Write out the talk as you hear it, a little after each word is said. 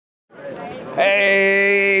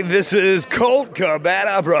Hey, this is Colt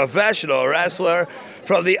Cabana, professional wrestler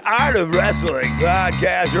from the Art of Wrestling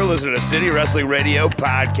podcast. You're listening to City Wrestling Radio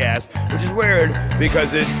podcast, which is weird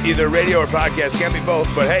because it either radio or podcast can't be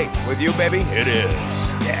both. But hey, with you, baby, it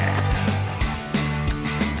is. Yeah.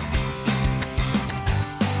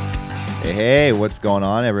 Hey, what's going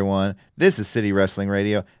on, everyone? This is City Wrestling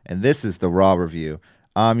Radio, and this is the Raw Review.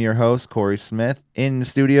 I'm your host, Corey Smith, in the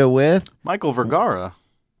studio with Michael Vergara.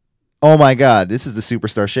 Oh my God, this is the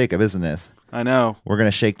Superstar Shakeup, isn't this? I know. We're going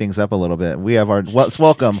to shake things up a little bit. We have let's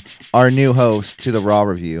welcome our new host to the Raw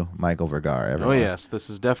Review, Michael Vergara. Everyone. Oh, yes. This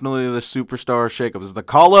is definitely the Superstar Shakeup. This is the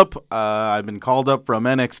call-up. I've been called up from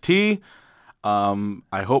NXT.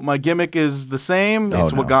 I hope my gimmick is the same.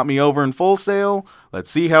 It's what got me over in Full Sail. Let's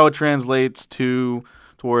see how it translates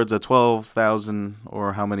towards a 12,000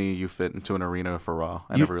 or how many you fit into an arena for Raw.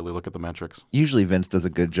 I never really look at the metrics. Usually Vince does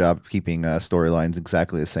a good job of keeping storylines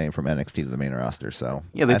exactly the same from NXT to the main roster. So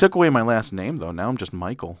yeah, they took away my last name though. Now I'm just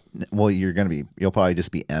Michael. Well, you'll probably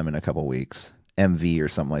just be M in a couple weeks, MV or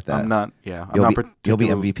something like that. I'm not. Yeah, you'll be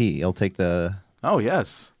MVP. You'll take the. Oh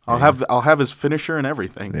yes, I'll have his finisher and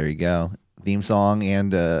everything. There you go. Theme song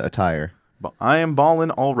and attire. But I am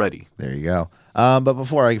balling already. There you go. But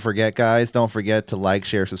before I forget, guys, don't forget to like,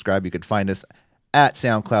 share, subscribe. You could find us at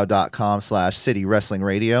soundcloud.com/City Wrestling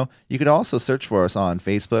Radio. You could also search for us on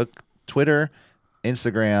Facebook, Twitter,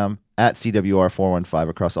 Instagram, at CWR415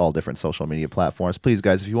 across all different social media platforms. Please,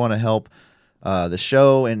 guys, if you want to help the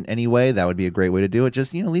show in any way, that would be a great way to do it.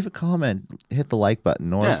 Just, leave a comment, hit the like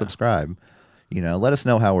button, or subscribe. Let us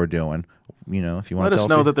know how we're doing. If you want to let us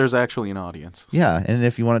know that there's actually an audience. Yeah, and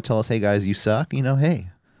if you want to tell us, hey guys, you suck, hey.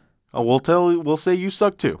 Oh, we'll say you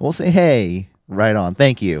suck too. We'll say, hey, right on.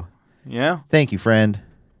 Thank you. Yeah. Thank you, friend.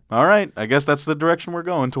 All right. I guess that's the direction we're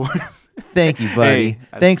going towards. Thank you, buddy.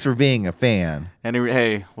 Thanks for being a fan.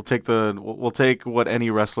 Hey, we'll take what any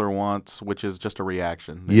wrestler wants, which is just a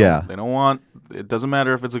reaction. They don't want. It doesn't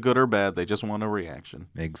matter if it's a good or bad. They just want a reaction.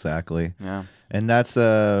 Exactly. Yeah. And that's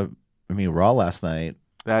Raw last night.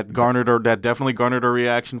 That definitely garnered a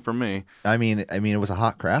reaction from me. I mean, it was a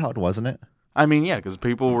hot crowd, wasn't it? I mean, yeah, because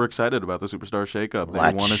people were excited about the Superstar Shakeup. They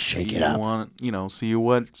want to shake it up. See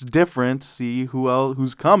what's different, see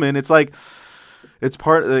who's coming. It's like it's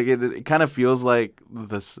part. It kind of feels like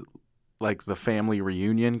this, like the family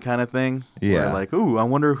reunion kind of thing. Yeah. Where like, ooh, I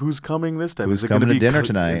wonder who's coming this time. Who's coming to dinner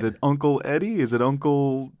tonight? Is it Uncle Eddie? Is it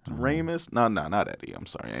Uncle Ramus? No, not Eddie. I'm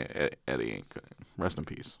sorry, Eddie ain't good. Rest in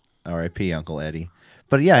peace. R.I.P. Uncle Eddie.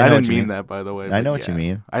 But yeah, I didn't mean that, by the way. I know what you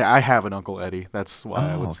mean. I have an Uncle Eddie. That's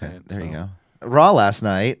why I would say it. There you go. Raw last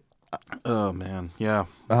night. Oh man, yeah.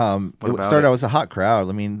 It started out with a hot crowd.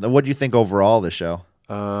 I mean, what do you think overall of the show?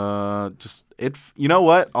 You know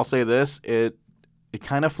what? I'll say this. It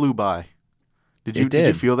kind of flew by. Did you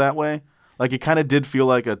feel that way? Like it kind of did feel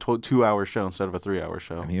like a 2-hour show instead of a 3-hour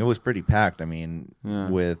show. I mean, it was pretty packed. I mean,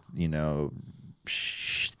 with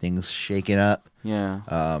things shaking up.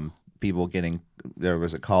 Yeah. People there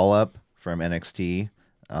was a call up from NXT.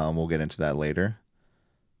 We'll get into that later.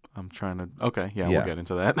 I'm trying to. Okay, yeah, we'll get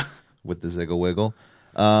into that. With the Ziggle Wiggle.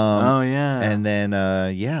 Oh, yeah. And then,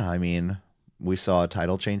 I mean, we saw a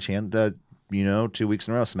title change hand, 2 weeks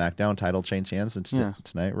in a row. SmackDown title change hands, and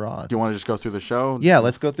tonight Raw. Do you want to just go through the show? Yeah,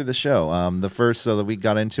 let's go through the show. The first, so that we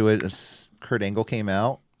got into it, Kurt Angle came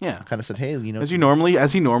out. Yeah. Kind of said, hey, as he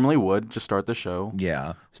normally would, just start the show.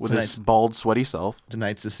 Yeah. With his bald, sweaty self.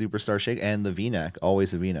 Tonight's the Superstar Shake and the V-neck.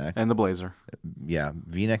 Always the V-neck. And the blazer. Yeah,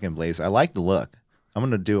 V-neck and blazer. I like the look. I'm going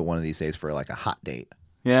to do it one of these days for like a hot date.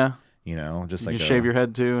 Yeah. Just you shave your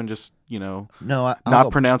head too and just, no,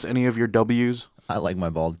 not pronounce any of your W's. I like my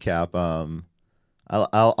bald cap. I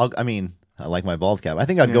like my bald cap. I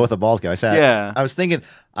think I'd go with a bald cap. I was thinking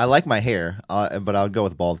I like my hair, but I would go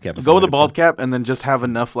with a bald cap. Go with a bald cap and then just have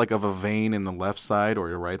enough like of a vein in the left side or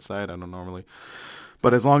your right side. I don't normally.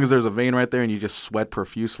 But as long as there's a vein right there and you just sweat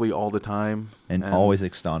profusely all the time. And always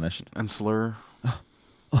astonished. And slur.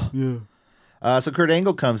 Yeah. So Kurt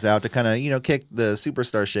Angle comes out to kind of, kick the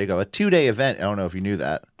Superstar Shakeup, a 2-day event. I don't know if you knew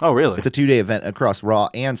that. Oh, really? It's a 2-day event across Raw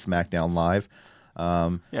and SmackDown Live.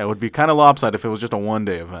 It would be kind of lopsided if it was just a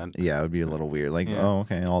 1-day event. Yeah, it would be a little weird. Like,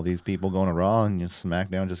 okay, all these people going to Raw and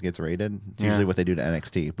SmackDown just gets rated. It's usually what they do to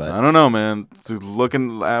NXT. But I don't know, man.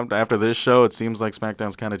 Looking after this show, it seems like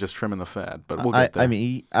SmackDown's kind of just trimming the fat. But we'll get there.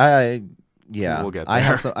 We'll get there. I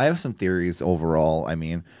have some theories overall. I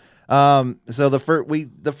mean, so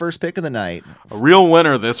the first pick of the night, a real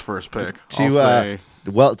winner. This first pick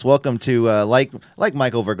it's welcome to like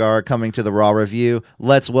Michael Vergara coming to the Raw Review.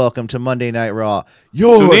 Let's welcome to Monday Night Raw.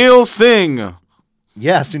 Sunil Singh.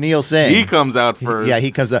 Yeah, Sunil Singh. He comes out first. Yeah,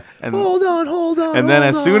 he comes out. And- hold on. And then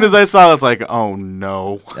as soon as I saw it, it's like, oh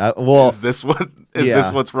no. Well, Is this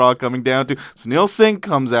what's Raw coming down to? Sunil Singh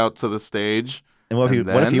comes out to the stage. and what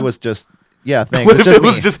if he was just thanks. What It's if just it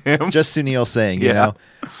was me. just him? Just Sunil Singh, you Yeah.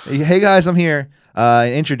 know. Hey guys, I'm here.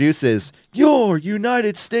 And introduces your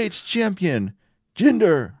United States champion,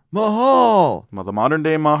 Jinder Mahal. Well, the modern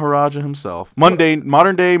day Maharaja himself. Modern day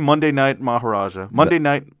Monday Night Maharaja. Monday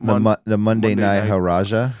Night Monday Night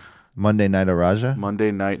Maharaja. Monday Night Maharaja.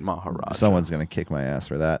 Monday Night Maharaja. Someone's gonna kick my ass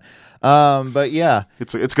for that. But yeah.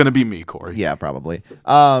 It's gonna be me, Corey. Yeah, probably.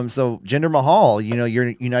 So Jinder Mahal, your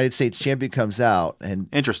United States champion comes out and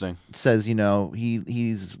Interesting. says,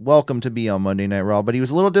 he's welcome to be on Monday Night Raw, but he was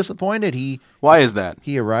a little disappointed. Why is that?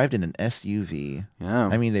 He arrived in an SUV. Yeah.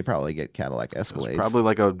 I mean, they probably get Cadillac Escalades. Probably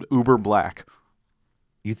like a Uber Black.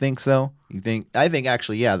 You think so? I think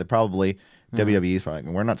actually, yeah, they probably WWE's probably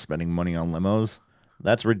we're not spending money on limos.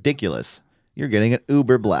 That's ridiculous. You're getting an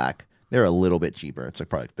Uber Black. They're a little bit cheaper. It's like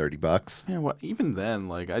probably $30. Yeah, well, even then,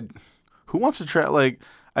 who wants to try?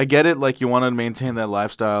 I get it. Like, you want to maintain that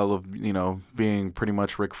lifestyle of being pretty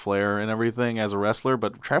much Ric Flair and everything as a wrestler,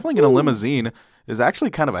 but traveling in a limousine is actually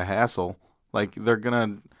kind of a hassle. Like,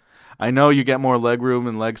 I know you get more leg room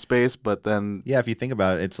and leg space, but then Yeah, if you think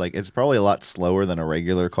about it, it's probably a lot slower than a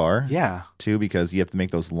regular car. yeah, Too, because you have to make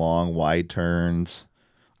those long, wide turns.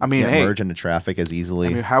 I mean, Can't hey, merge into traffic as easily.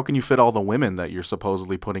 I mean, how can you fit all the women that you're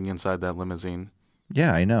supposedly putting inside that limousine?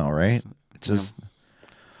 Yeah, I know, right? It's just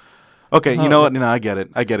Okay, you know what? No, I get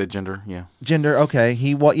it, Jinder. Yeah. Jinder. Okay,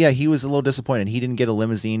 he was a little disappointed. He didn't get a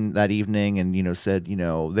limousine that evening, and said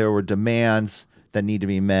there were demands that need to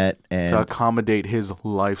be met, and To accommodate his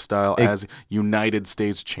lifestyle as United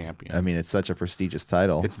States champion. I mean, it's such a prestigious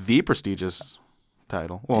title. It's the prestigious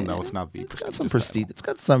title. Well, no, it's not the It's prestigious got some prestige. title. It's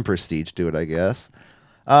got some prestige to it, I guess.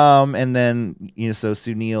 And then so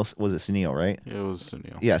Sunil, was it Sunil, right? It was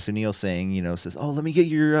Sunil. Yeah, Sunil saying, says, "Oh, let me get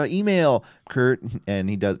your email, Kurt."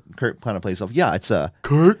 And Kurt kind of plays off. Yeah, it's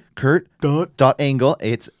Kurt dot Angle.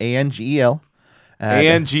 It's ANGEL.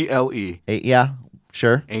 ANGLE. Yeah,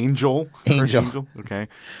 sure. Angel. Angel. Kurt Okay.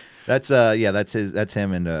 That's that's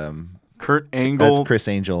him and Kurt Angle. that's Chris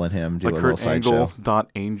Angel and him do a little Kurt sideshow. Angle dot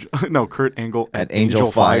Angel. No, Kurt Angle At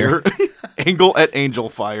Angel Fire. Angle at Angel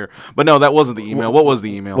Fire. But no, that wasn't the email. What was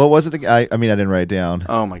the email? What was it? I mean, I didn't write it down.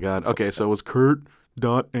 Oh my God. Okay, so it was Kurt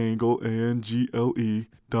dot Angle ANGLE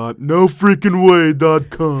dot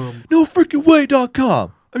nofreakingway.com.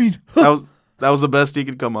 NoFreakingWay.com. I mean, That was the best he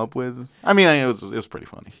could come up with. I mean, it was pretty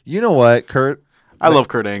funny. you know what, Kurt? I love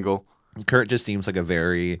Kurt Angle. Kurt just seems like a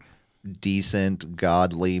very decent,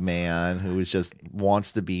 godly man who just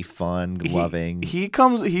wants to be fun, loving. He's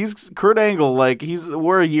Kurt Angle. Like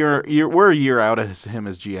we're a year out of him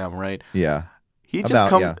as GM, right? Yeah.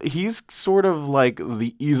 He's sort of like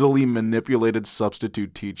the easily manipulated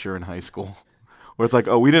substitute teacher in high school, where it's like,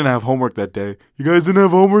 oh, we didn't have homework that day. You guys didn't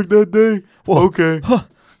have homework that day? Well, okay.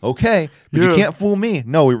 Okay, but you Yeah. can't fool me.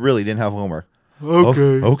 No, we really didn't have homework.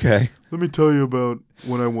 Okay. Okay. Let me tell you about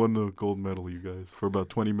when I won the gold medal, you guys, for about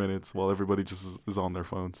 20 minutes while everybody just is on their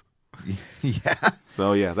phones. Yeah.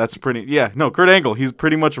 So, yeah, that's pretty... Yeah, no, Kurt Angle, he's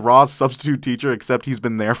pretty much Raw's substitute teacher, except he's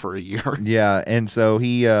been there for a year. Yeah, and so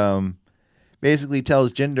he basically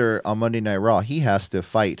tells Jinder on Monday Night Raw he has to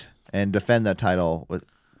fight and defend that title with,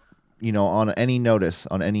 on any notice,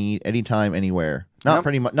 on any time, anywhere. Not Yep.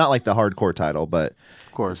 pretty much, not like the hardcore title, but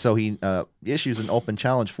Of course. so he issues an open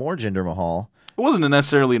challenge for Jinder Mahal. It wasn't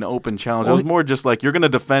necessarily an open challenge. Well, it was more just like, you're going to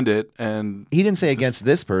defend it, and He didn't say against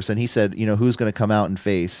this person. He said, who's going to come out and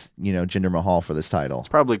face, Jinder Mahal for this title. it's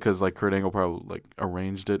probably because, like, Kurt Angle probably, like,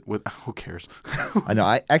 arranged it with... Who cares? I know.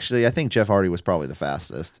 I think Jeff Hardy was probably the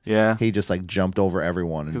fastest. Yeah. He just like jumped over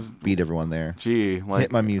everyone and beat everyone there. Gee, like...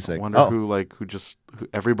 Hit my music. I wonder Oh. who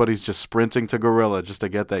everybody's just sprinting to Gorilla just to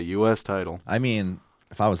get that U.S. title. I mean,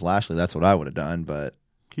 if I was Lashley, that's what I would have done. But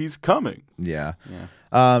He's coming. yeah.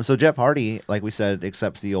 Yeah. So Jeff Hardy, like we said,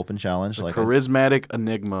 accepts the open challenge. The like charismatic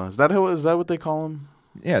enigma. Is that what they call him?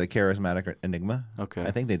 the charismatic Enigma. Okay.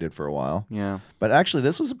 I think they did for a while. Yeah. But actually,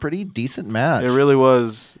 this was a pretty decent match. It really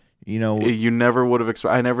was. You never would have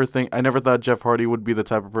expected. I never thought Jeff Hardy would be the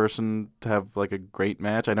type of person to have like a great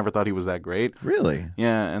match. I never thought he was that great. really.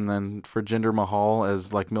 Yeah, and then for Jinder Mahal,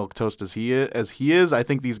 as like milquetoast as he is, I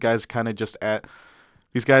think these guys kind of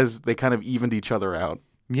they kind of evened each other out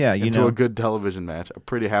Yeah, into a good television match, a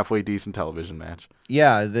pretty halfway decent television match.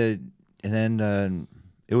 Yeah, and then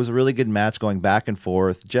it was a really good match going back and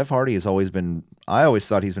forth. Jeff Hardy has always been. I always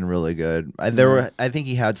thought he's been really good. I think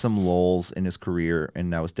he had some lulls in his career,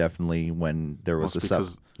 and that was definitely when there was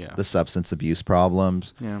the substance abuse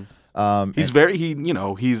problems. Yeah. He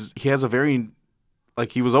He has a very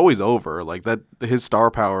like he was always over. Like that, his star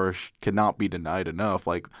power cannot be denied enough.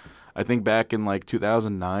 Like I think back in like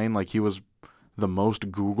 2009, like he was the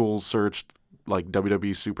most Google searched like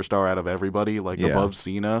WWE superstar out of everybody, like above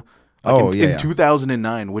Cena. Like in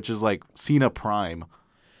 2009, which is like Cena prime.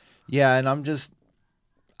 Yeah, and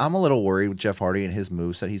I'm a little worried with Jeff Hardy and his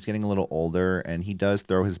moveset. He's getting a little older, and he does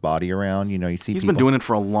throw his body around. You know, you see he's been doing it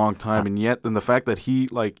for a long time, and yet, and the fact that he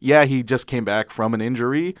he just came back from an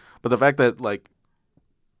injury, but the fact that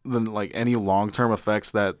any long-term effects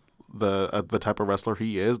that the type of wrestler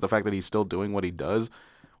he is, the fact that he's still doing what he does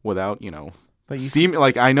without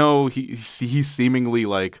but I know he's seemingly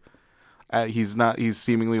like he's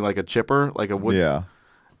seemingly like a chipper, like a wood. Yeah,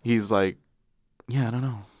 he's like, I don't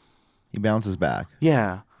know. He bounces back.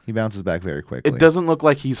 Yeah. He bounces back very quickly. It doesn't look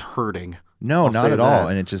like he's hurting. No, not at all.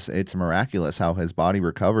 And it's miraculous how his body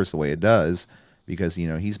recovers the way it does because,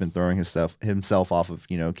 he's been throwing himself off of,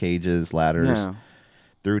 cages, ladders,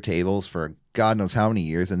 through tables for God knows how many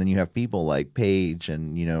years. And then you have people like Paige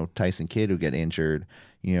and, Tyson Kidd who get injured.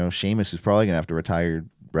 Sheamus who's probably going to have to retire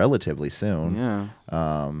relatively soon. Yeah.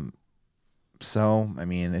 So, I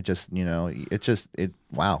mean,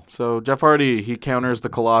 wow. So, Jeff Hardy, he counters the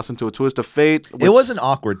Colossus into a twist of fate. It was an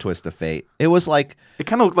awkward twist of fate. It was like... It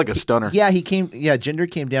kind of looked like a stunner. Yeah,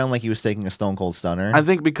 Jinder came down like he was taking a Stone Cold Stunner. I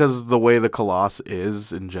think because the way the Colossus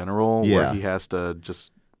is in general, where he has to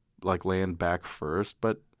just, land back first,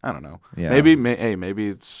 but I don't know. Yeah. Maybe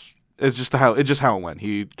it's just how it went.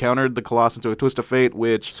 He countered the Colossus into a twist of fate,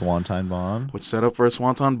 which Swanton Bomb, which set up for a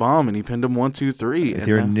Swanton Bomb, and he pinned him 1, 2, 3. With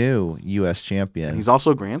your new U.S. champion, and he's also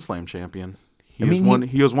a Grand Slam champion. He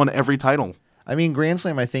has won every title. I mean, Grand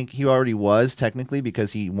Slam. I think he already was technically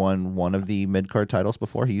because he won one of the mid card titles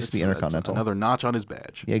before. He used to be Intercontinental. Another notch on his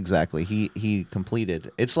badge. Yeah, exactly. He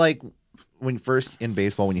completed. It's like when first in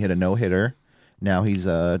baseball when you hit a no hitter. Now he's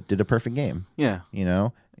did a perfect game. Yeah,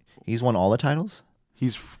 he's won all the titles.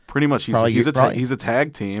 He's pretty much he's a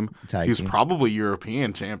tag team. He was probably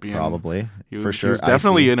European champion. Probably for sure. He was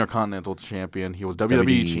definitely Intercontinental champion. He was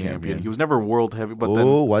WWE champion. He was never world heavy. But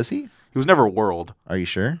was he? He was never world. Are you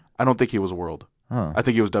sure? I don't think he was world. Huh. I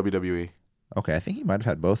think he was WWE. Okay, I think he might have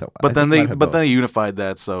had both. But then they unified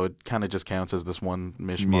that, so it kind of just counts as this one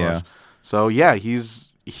mishmash. Yeah. So yeah, he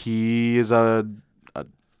is a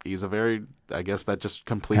very, I guess that just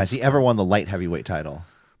completes. Has he ever won the light heavyweight title?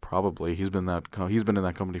 Probably. He's been in that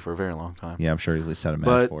company for a very long time. Yeah, I'm sure he's at least had a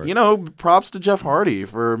match for it. But, props to Jeff Hardy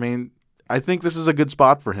I think this is a good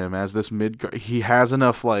spot for him as this mid. He has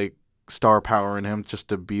enough star power in him just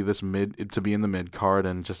to be in the mid card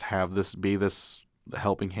and just have this be this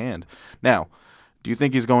helping hand. Now, do you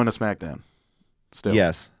think he's going to SmackDown? Still?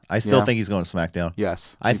 Yes, I still think he's going to SmackDown.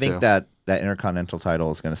 Yes, I think that Intercontinental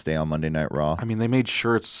title is going to stay on Monday Night Raw. I mean, they made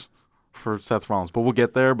shirts for Seth Rollins, but we'll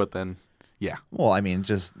get there. But then. Yeah. Well, I mean,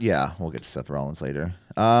 we'll get to Seth Rollins later.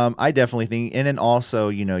 I definitely think, and then also,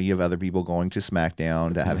 you have other people going to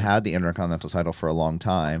SmackDown that have had the Intercontinental title for a long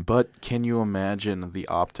time. But can you imagine the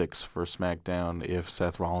optics for SmackDown if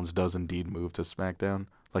Seth Rollins does indeed move to SmackDown?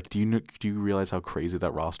 Do you realize how crazy that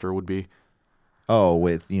roster would be? Oh,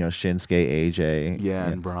 with Shinsuke, AJ,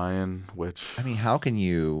 and Bryan. Which I mean, how can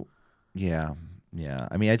you? Yeah.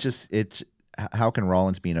 I mean, how can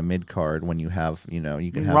Rollins be in a mid card when you have you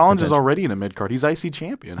can have Rollins is already in a mid card. He's IC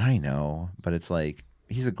champion. I know, but it's like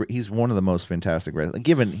he's one of the most fantastic wrestlers.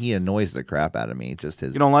 Given he annoys the crap out of me, just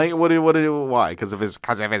his. You don't like why? Because of his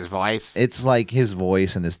voice. It's like his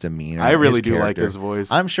voice and his demeanor. I really do like his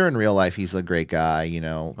voice. I'm sure in real life he's a great guy.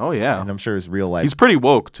 Oh yeah, and I'm sure his real life. He's pretty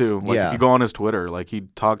woke too. If you go on his Twitter, he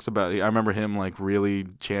talks about. I remember him really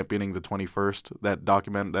championing the 21st that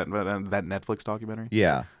Netflix documentary.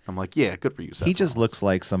 Yeah. I'm like, yeah, good for you, Seth. He just looks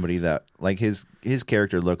like somebody that his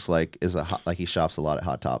character looks like he shops a lot at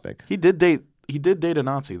Hot Topic. He did date a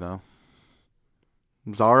Nazi though.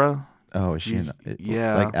 Zara. Oh, is she?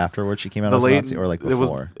 Yeah. Afterwards, she came out as a Nazi, or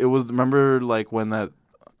before. It was. Remember, when that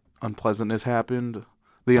unpleasantness happened,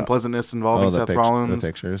 the unpleasantness involving Seth Rollins. The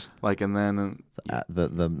pictures. And then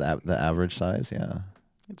the average size. Yeah.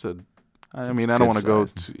 It's a. I mean, I don't want to go.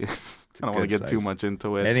 I don't want to get too much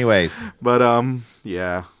into it. Anyways. But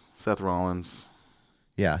yeah, Seth Rollins.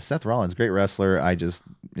 Yeah, Seth Rollins, great wrestler.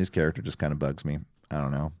 His character just kind of bugs me. I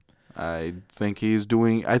don't know. I think he's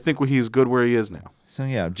good where he is now. So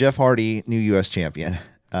yeah, Jeff Hardy, new U.S. champion.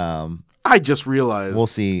 I just realized. We'll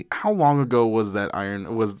see. How long ago was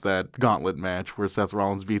that gauntlet match where Seth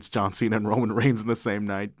Rollins beats John Cena and Roman Reigns in the same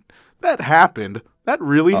night? That happened. That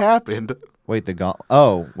really happened. Wait, the gauntlet.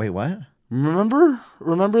 Oh, wait, what? Remember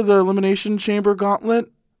the Elimination Chamber gauntlet?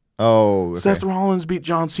 Oh, okay. Seth Rollins beat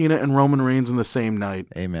John Cena and Roman Reigns in the same night.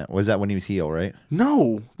 Amen. Was that when he was heel, right?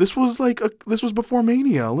 No, this was before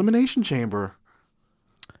Mania, Elimination Chamber.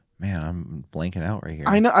 Man, I'm blanking out right here.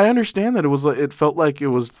 I know. I understand that it felt like it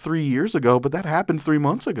was 3 years ago, but that happened 3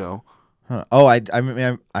 months ago. Huh. Oh, I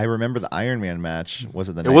remember the Iron Man match. Was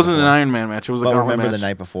it the? It wasn't an Iron Man match. It was a gauntlet remember match. the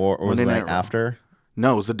night before, or was it the night after?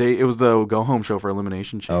 No, it was the day. It was the go home show for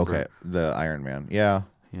Elimination Chamber. Okay, the Iron Man. Yeah.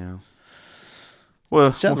 Yeah.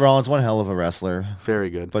 Well, Seth Rollins, one hell of a wrestler, very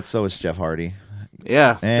good. but so is Jeff Hardy.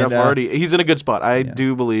 Yeah, And, Jeff Hardy. He's in a good spot. I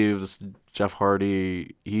do believe Jeff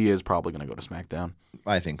Hardy. He is probably going to go to SmackDown.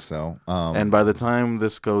 I think so. And by the time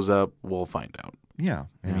this goes up, we'll find out. Yeah,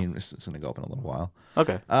 I mean it's going to go up in a little while.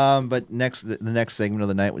 Okay. But the next segment of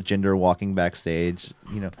the night with Jinder walking backstage.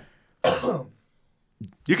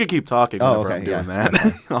 You can keep talking whenever I'm doing that,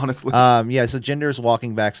 honestly. So Jinder's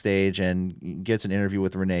walking backstage and gets an interview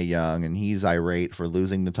with Renee Young, and he's irate for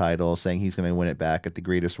losing the title, saying he's going to win it back at the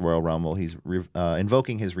Greatest Royal Rumble. He's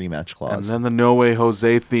invoking his rematch clause. And then the No Way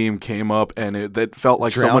Jose theme came up, and it felt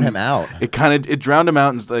like drowned him out. It drowned him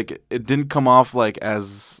out, and it didn't come off like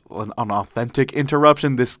as an authentic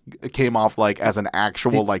interruption. This came off like as an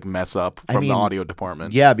actual mess up from the audio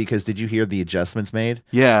department. Yeah, because did you hear the adjustments made?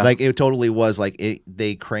 Yeah, like it totally was like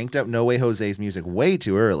they cranked up No Way Jose's music way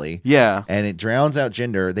too early. Yeah, and it drowns out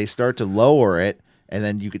Jinder. They start to lower it, and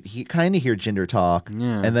then you could kind of hear Jinder talk.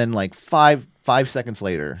 Yeah, and then like five seconds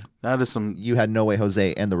later, you had No Way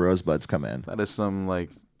Jose and the Rosebuds come in. That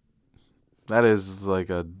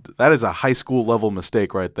is a high school level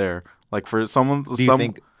mistake right there. Like for someone,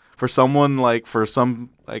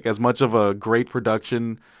 as much of a great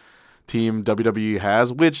production team WWE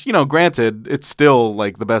has, which, granted, it's still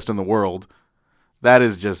like the best in the world. That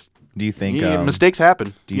is just. Do you think mistakes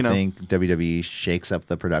happen? Do you think WWE shakes up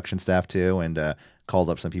the production staff too and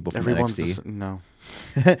called up some people from NXT? No.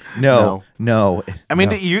 No. I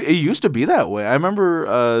mean, it used to be that way. I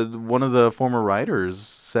remember one of the former writers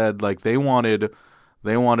said like they wanted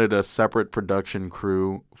a separate production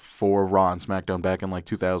crew for Raw and SmackDown back in like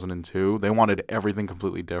 2002. They wanted everything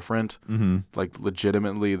completely different. Mm-hmm. Like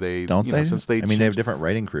legitimately, they don't they? Since they they have different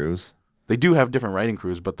writing crews. They do have different writing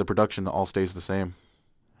crews, but the production all stays the same.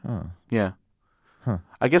 Huh. Yeah. Huh.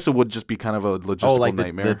 I guess it would just be kind of a logistical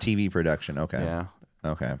nightmare. The TV production. Okay. Yeah.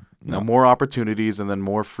 Okay. No. More opportunities and then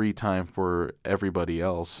more free time for everybody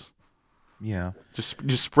else. Yeah. Just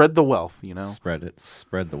spread the wealth, Spread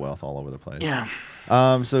the wealth all over the place. Yeah.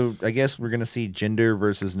 So I guess we're gonna see Jinder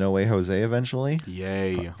versus No Way Jose eventually.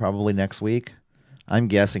 Yay. Probably next week. I'm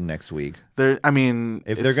guessing next week. If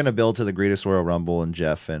they're gonna build to the Greatest Royal Rumble and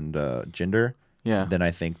Jeff and Jinder, yeah, then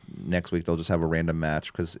I think next week they'll just have a random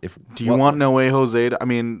match. Because do you want No Way Jose?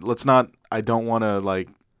 Let's not. I don't want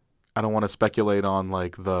to speculate on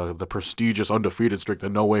like the prestigious undefeated streak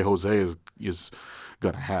that No Way Jose is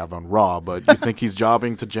gonna have on Raw, but you think he's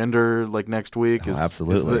jobbing to Jinder like next week?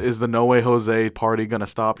 Absolutely. Is the No Way Jose party gonna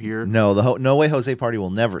stop here? No, the No Way Jose party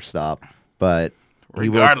will never stop. But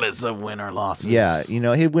regardless of win or losses, yeah,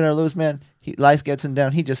 he'd win or lose, man. Life gets him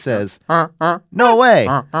down. He just says, "No way."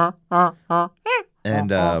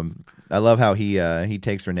 And I love how he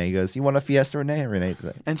takes Renee. He goes, "You want a fiesta, Renee?" And Renee,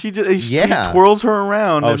 and she twirls her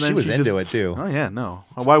around. Oh, and she was into it too. Oh yeah, no.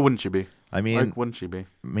 Why wouldn't she be? Why wouldn't she be?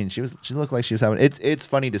 She looked like she was having. It's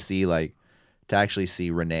funny to see to actually see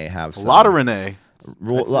Renee have a lot of Renee.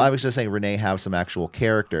 I was just saying Renee have some actual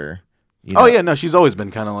character. Oh yeah, no, she's always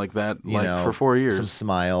been kind of like that, for 4 years. Some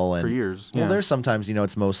smile and for years. Well, there's sometimes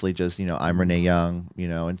it's mostly just I'm Renee Young,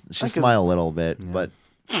 and she smile a little bit, but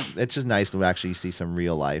it's just nice to actually see some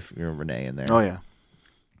real life Renee in there. Oh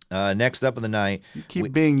yeah. Next up in the night,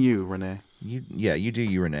 keep being you, Renee. You do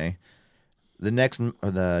you, Renee. The next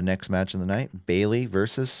match of the night, Bayley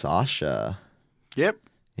versus Sasha. Yep.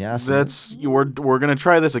 Yeah. So we're gonna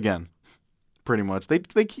try this again. Pretty much. They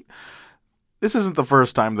this isn't the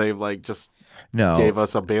first time they've gave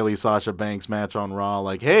us a Bayley Sasha Banks match on Raw.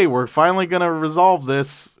 Like, hey, we're finally gonna resolve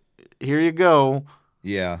this. Here you go.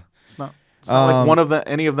 Yeah. It's not like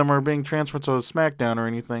any of them are being transferred to SmackDown or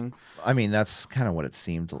anything. That's kind of what it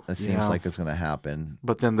seemed. It seems like it's going to happen.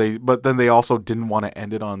 But then they also didn't want to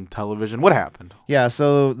end it on television. What happened? Yeah,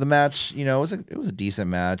 so the match, it was a decent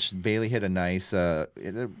match. Bayley hit a nice, a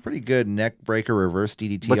pretty good neck breaker reverse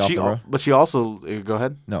DDT off the rope. But she also go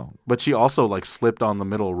ahead. No. But she also slipped on the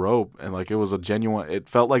middle rope and it was it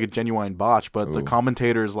felt like a genuine botch. But the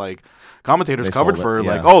commentators covered for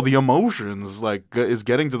her the emotions is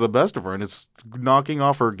getting to the best of her and it's knocking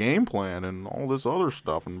off her game plan and all this other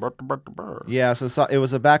stuff and yeah, so it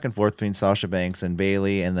was a back and forth between Sasha Banks and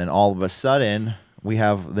Bayley, and then all of a sudden we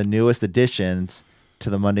have the newest additions to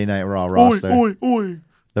the Monday Night Raw roster. Oi, oi, oi.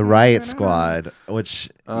 The Riot Squad, which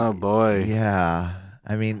Oh boy. yeah.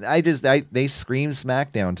 I mean, they scream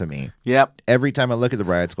SmackDown to me. Yep. Every time I look at the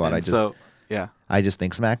Riot Squad, And I just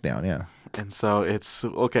think SmackDown, yeah. And so it's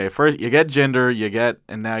okay. First, you get Jinder,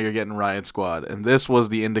 and now you're getting Riot Squad, and this was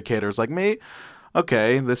the indicators. Like,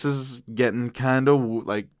 okay, this is getting kind of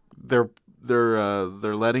like they're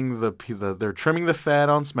letting they're trimming the fat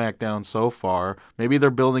on SmackDown so far. Maybe they're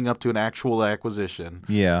building up to an actual acquisition.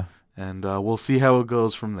 Yeah. And we'll see how it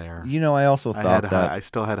goes from there. I also thought that I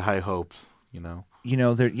still had high hopes.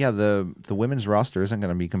 The women's roster isn't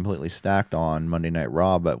going to be completely stacked on Monday Night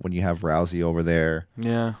Raw, but when you have Rousey over there,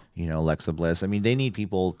 yeah, Alexa Bliss, I mean, they need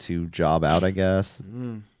people to job out, I guess.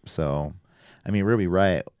 So, I mean, Ruby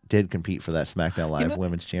Riott did compete for that SmackDown Live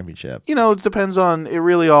Women's Championship. It depends on, it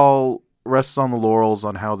really all rests on the laurels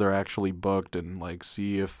on how they're actually booked and, like,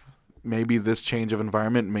 see if maybe this change of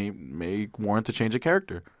environment may warrant a change of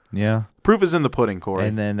character. Yeah. Proof is in the pudding, Corey.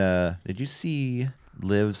 And then, did you see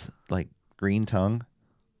Liv's, like, green tongue?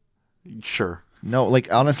 Sure. No,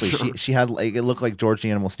 like, honestly, sure. she had, like, it looked like George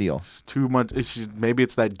the Animal Steel. It's too much. Maybe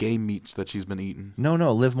it's that game meat that she's been eating. No,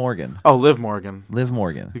 Liv Morgan. Oh, Liv Morgan. Liv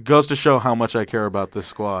Morgan. It goes to show how much I care about this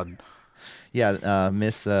squad. Yeah,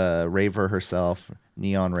 Miss Raver herself,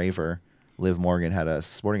 Neon Raver, Liv Morgan,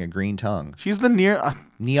 sporting a green tongue. She's the neon.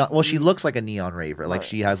 Well, she looks like a neon raver. Like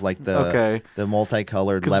she has like the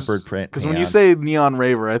multicolored leopard print. Because when you say neon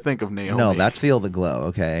raver, I think of Naomi. No, that's Feel the Glow.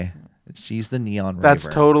 Okay, she's the neon raver. That's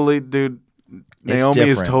totally, dude. Naomi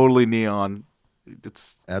is totally neon.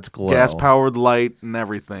 That's glow. Gas powered light and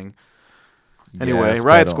everything. Anyway, yes,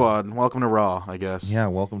 Riot Squad, welcome to Raw, I guess. Yeah,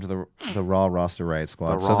 welcome to the Raw roster, Riot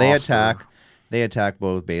Squad. So they attack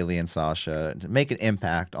both Bayley and Sasha to make an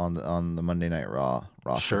impact on the Monday Night Raw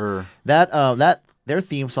roster. Sure. That their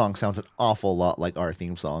theme song sounds an awful lot like our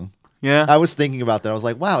theme song. Yeah. I was thinking about that. I was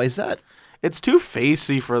like, wow, is that? It's too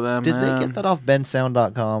facey for them. Did they get that off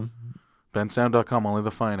bensound.com? bensound.com, only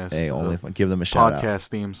the finest. Hey, give them a shout out. Podcast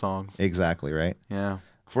theme songs. Exactly, right? Yeah.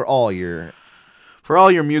 For all your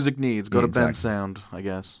music needs, go to Ben Sound, I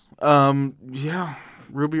guess. Yeah,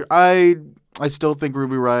 Ruby. I still think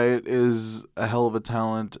Ruby Riott is a hell of a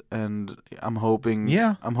talent, and I'm hoping.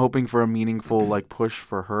 Yeah. I'm hoping for a meaningful push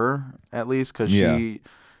for her at least, because she,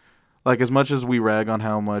 as much as we rag on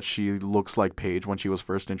how much she looks like Paige when she was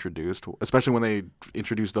first introduced, especially when they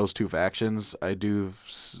introduced those two factions, I do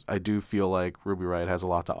feel like Ruby Riott has a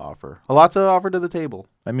lot to offer to the table.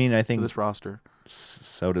 I mean, I think to this roster.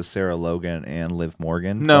 So does Sarah Logan and Liv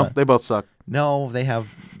Morgan. No, they both suck. No, they have.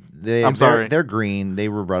 I'm sorry. They're green. They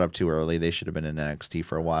were brought up too early. They should have been in NXT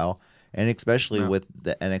for a while. And especially with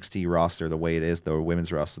the NXT roster the way it is, the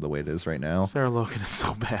women's roster the way it is right now. Sarah Logan is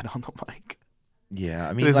so bad on the mic. Yeah,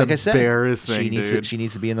 I mean, like I said, she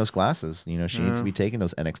needs to be in those classes. She needs to be taking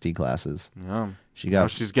those NXT classes. Yeah,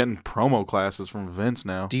 she's getting promo classes from Vince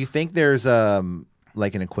now. Do you think there's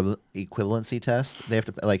like an equivalency test? They have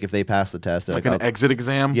to if they pass the test, like an exit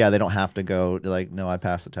exam. Yeah, they don't have to go no, I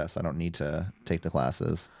passed the test. I don't need to take the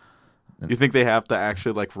classes. You think they have to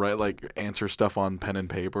actually write answer stuff on pen and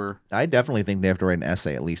paper? I definitely think they have to write an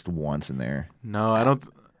essay at least once in there. No, I don't.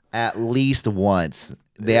 At least once.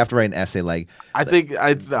 They have to write an essay I think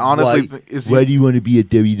honestly why do you want to be a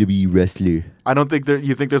WWE wrestler? I don't think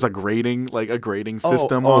you think there's a grading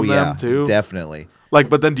system on them too? Definitely.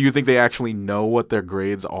 But then do you think they actually know what their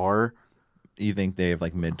grades are? You think they have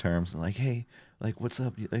midterms and hey, what's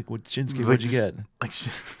up? What Shinsuke, what'd you get?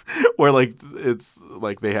 Where it's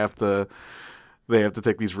they have to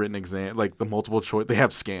take these written exams, the multiple choice. They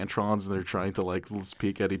have scantrons and they're trying to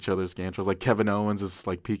peek at each other's scantrons. Kevin Owens is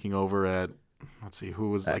peeking over at, let's see, who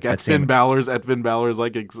was at Finn Balor's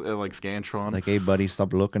scantron. Hey buddy,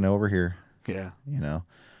 stop looking over here. Yeah.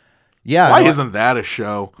 Yeah. Why isn't that a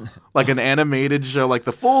show? An animated show,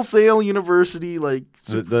 the Full Sail University, the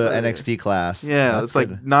NXT class. Yeah, it's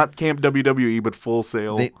good. Not Camp WWE, but Full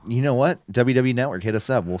Sail. You know what? WWE Network, hit us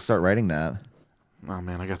up. We'll start writing that. Oh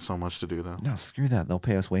man, I got so much to do though. No, screw that. They'll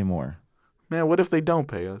pay us way more. Man, what if they don't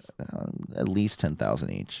pay us? At least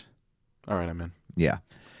 $10,000 each. All right, I'm in. Yeah.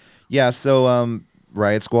 Yeah. So,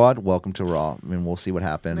 Riot Squad, welcome to Raw. I mean, we'll see what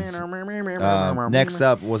happens. Next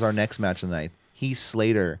up was our next match of the night. Heath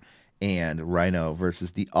Slater and Rhino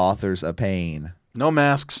versus the Authors of Pain. No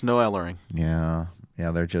masks, no Ellering. Yeah.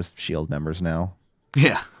 Yeah, they're just Shield members now.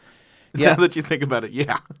 Yeah. Yeah. Now that you think about it,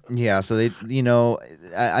 yeah. Yeah, so they,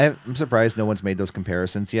 I'm surprised no one's made those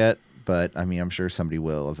comparisons yet, but I mean, I'm sure somebody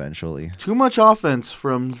will eventually. Too much offense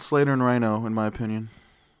from Slater and Rhino, in my opinion.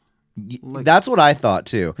 That's what I thought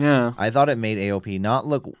too. Yeah, I thought it made AOP not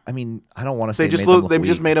look. I mean, I don't want to say they just made them look they weak.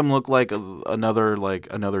 just made him look like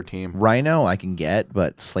another team. Rhino I can get,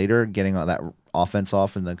 but Slater getting all that offense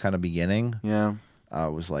off in the kind of beginning, Yeah, I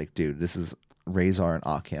was like, dude, this is Razor and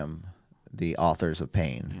Akim, the authors of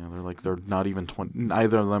Pain. yeah, they're not even 20.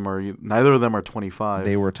 Neither of them are 25.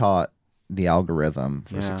 They were taught the algorithm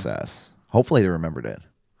for success. Hopefully, they remembered it.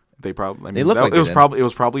 They probably. I mean, They look like it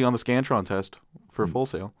was probably on the Scantron test for Full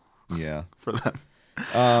Sail Yeah, for them.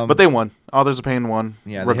 But they won. Authors of Pain won.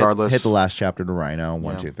 yeah. regardless. They hit the last chapter to Rhino.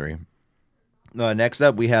 1, 2, 3. Next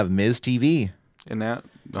up, we have Miz TV. And that.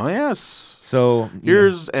 Oh yes. So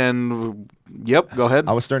Yep. Go ahead.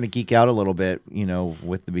 I was starting to geek out a little bit,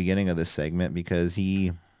 with the beginning of this segment because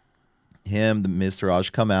the Miz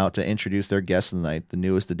Taraj come out to introduce their guests of the night, the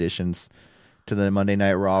newest additions to the Monday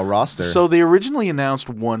Night Raw roster. So they originally announced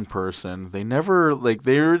one person. They never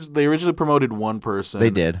they originally promoted one person.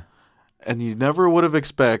 They did, and you never would have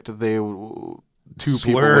expected two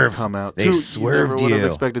people would come out. They swerved you. Never would you.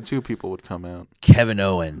 have expected two people would come out. Kevin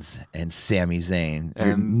Owens and Sami Zayn,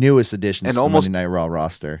 your newest additions to the Monday Night Raw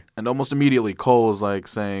roster. And almost immediately, Cole was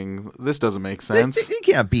saying, "This doesn't make sense. They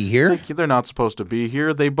can't be here. They're not supposed to be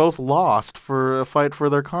here. They both lost for a fight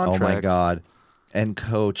for their contracts." Oh my god. And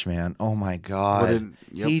Coach, man, oh my God.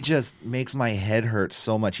 He just makes my head hurt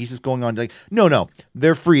so much. He's just going on no,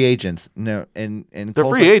 they're free agents. No, and they're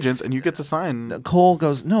free agents, and you get to sign. Cole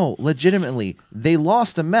goes, no, legitimately, they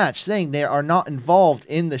lost a match, saying they are not involved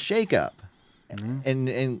in the shakeup.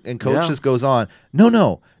 Mm-hmm. And Coach just goes on,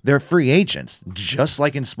 no, they're free agents, just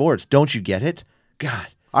like in sports. Don't you get it? God.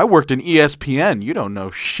 I worked in ESPN. You don't know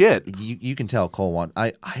shit. You can tell Cole wants.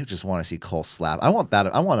 I just want to see Cole slap. I want that.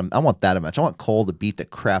 I want that a match. I want Cole to beat the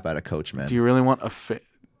crap out of Coach, man. Do you really want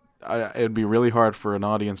it'd be really hard for an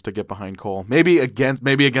audience to get behind Cole. Maybe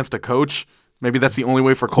against a coach. Maybe that's the only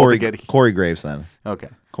way for Cole to get. Corey Graves then. Okay.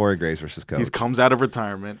 Corey Graves versus Coach. He comes out of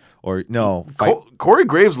retirement. Or no. Corey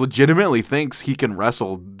Graves legitimately thinks he can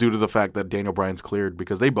wrestle due to the fact that Daniel Bryan's cleared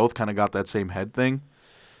because they both kind of got that same head thing.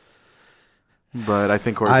 But I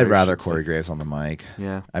think I'd rather Corey Graves on the mic.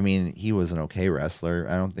 Yeah. I mean, he was an okay wrestler.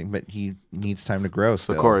 I don't think, but he needs time to grow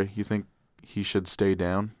still. So, Corey, you think he should stay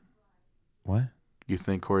down? What? You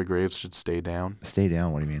think Corey Graves should stay down? Stay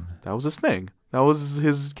down? What do you mean? That was his thing. That was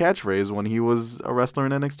his catchphrase when he was a wrestler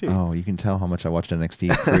in NXT. Oh, you can tell how much I watched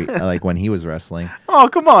NXT when he was wrestling. Oh,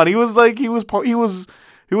 come on. He was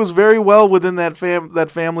very well within that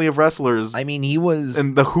family of wrestlers. I mean, he was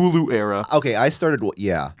in the Hulu era. Okay, I started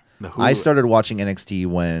watching NXT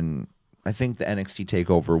when I think the NXT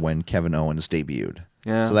takeover when Kevin Owens debuted.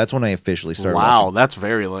 Yeah. So that's when I officially started Wow, watching. that's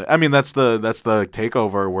very late. I mean, that's the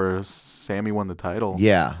takeover where Sammy won the title.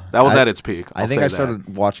 Yeah. That was at its peak. I think I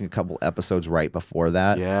started watching a couple episodes right before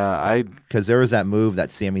that. Yeah, because there was that move that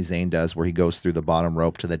Sami Zayn does where he goes through the bottom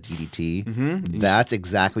rope to the DDT. Mm-hmm. That's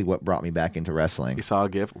exactly what brought me back into wrestling. You saw a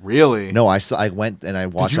GIF? Really? No, I went and I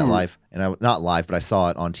watched that live, and not live, but I saw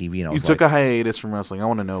it on TV. And I was took a hiatus from wrestling. I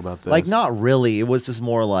want to know about this. Not really. It was just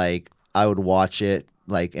more like I would watch it.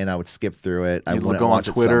 And I would skip through it. I wouldn't watch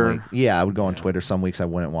it some weeks. Yeah, I would go on Twitter. Some weeks I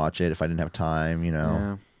wouldn't watch it if I didn't have time,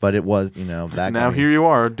 Yeah. But it was, that. Now here you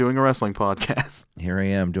are doing a wrestling podcast. Here I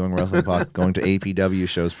am doing a wrestling podcast, going to APW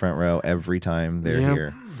shows front row every time they're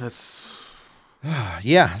here. That's.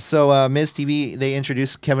 Yeah. So Miz TV, they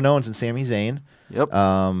introduced Kevin Owens and Sami Zayn. Yep.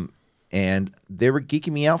 And they were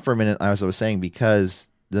geeking me out for a minute, as I was saying, because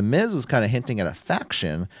The Miz was kind of hinting at a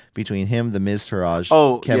faction between him, the Miz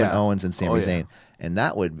Taraj, Kevin Owens, and Sami Zayn. And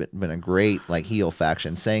that would have been a great heel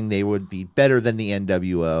faction, saying they would be better than the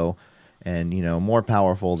NWO and, more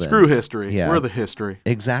powerful than... Screw history. Yeah. We're the history.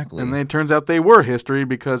 Exactly. And then it turns out they were history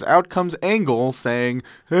because out comes Angle saying,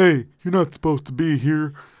 hey, you're not supposed to be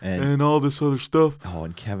here and all this other stuff. Oh,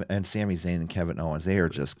 and Sami Zayn and Kevin Owens, they are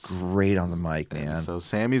just great on the mic, man. And so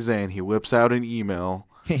Sami Zayn, he whips out an email...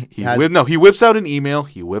 He whips out an email.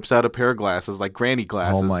 He whips out a pair of glasses, like granny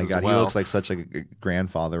glasses. Oh my God, well. He looks like such a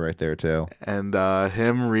grandfather right there too. And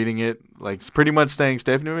him reading it, pretty much saying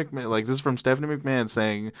Stephanie McMahon, this is from Stephanie McMahon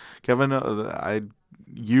saying, Kevin,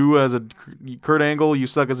 you as a Kurt Angle, you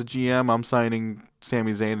suck as a GM. I'm signing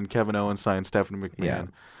Sami Zayn, and Kevin Owens signed Stephanie McMahon. Yeah.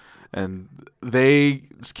 And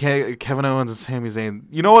Kevin Owens and Sami Zayn,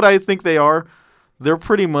 you know what I think they are? They're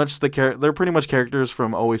pretty much characters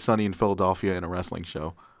from Always Sunny in Philadelphia in a wrestling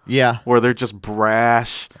show. Yeah, where they're just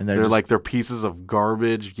brash and they're pieces of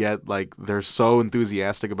garbage. Yet they're so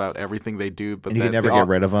enthusiastic about everything they do. But you can never get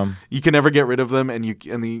rid of them. You can never get rid of them, and you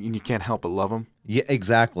can't help but love them. Yeah,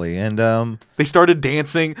 exactly. And they started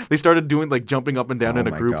dancing. They started doing like jumping up and down in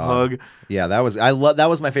a my group God. hug. Yeah, that was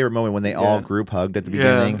my favorite moment when they all group hugged at the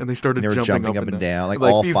beginning. And they started and they were jumping up and down. Like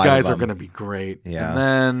all these 5 guys of are them. going to be great.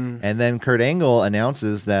 Yeah. And then Kurt Angle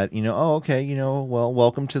announces that,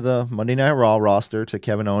 welcome to the Monday Night Raw roster to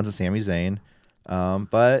Kevin Owens and Sami Zayn.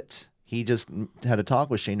 But he just had a talk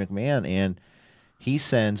with Shane McMahon, and he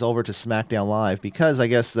sends over to SmackDown Live because I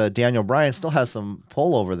guess Daniel Bryan still has some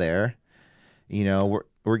pull over there.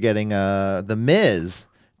 We're getting The Miz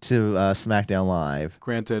to SmackDown Live.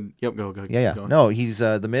 Granted, yep, go. Yeah. No, he's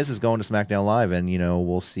The Miz is going to SmackDown Live, and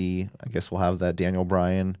we'll see. I guess we'll have that Daniel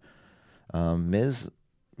Bryan Miz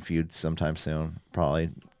feud sometime soon,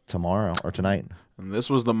 probably tomorrow or tonight. And this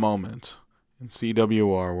was the moment in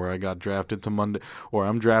CWR where I got drafted to Monday, or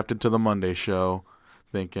I'm drafted to the Monday show,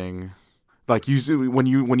 thinking. Like when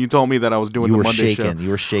you told me that I was doing the Monday show, you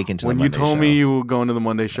were shaken to when the Monday show. When you told me you were going to the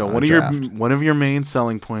Monday show, Draft. one of your main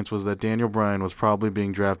selling points was that Daniel Bryan was probably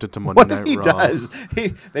being drafted to Monday Night Raw. Does.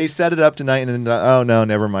 They set it up tonight, and then oh no,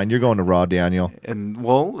 never mind. You're going to Raw, Daniel. And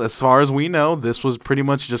well, as far as we know, this was pretty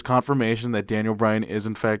much just confirmation that Daniel Bryan is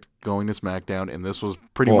in fact going to SmackDown, and this was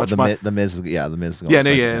pretty much the Miz. Yeah, the Miz. Is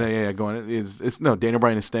going Daniel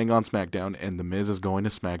Bryan is staying on SmackDown, and the Miz is going to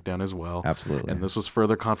SmackDown as well. Absolutely. And this was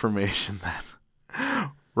further confirmation that.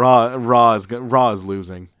 Raw is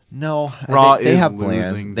losing. No, they have losing,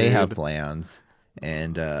 plans. dude. They have plans,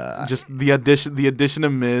 and just the addition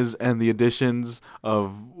of Miz and the additions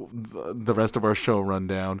of the rest of our show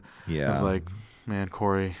rundown. Yeah, it's like, man,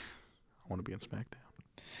 Corey, I want to be on SmackDown.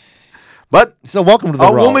 But so welcome to the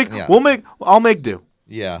Raw. I'll make do.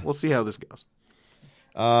 Yeah, we'll see how this goes.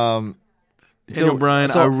 Daniel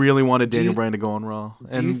Bryan, I really wanted Daniel Bryan to go on Raw.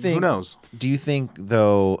 Who knows? Do you think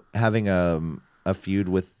though having a feud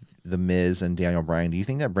with the Miz and Daniel Bryan, do you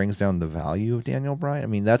think that brings down the value of Daniel Bryan? I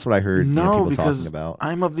mean, that's what I heard people talking about.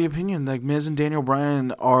 I'm of the opinion that Miz and Daniel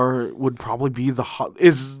Bryan would probably be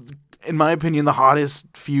in my opinion, the hottest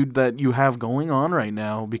feud that you have going on right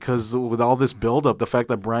now, because with all this build-up, the fact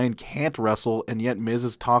that Bryan can't wrestle, and yet Miz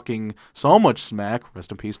is talking so much smack, rest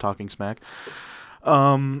in peace, talking smack,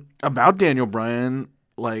 about Daniel Bryan.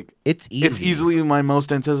 Like it's easily my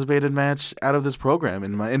most anticipated match out of this program.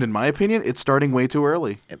 In my opinion, it's starting way too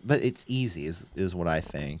early. But it's easy, is what I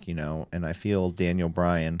think, and I feel Daniel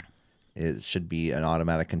Bryan should be an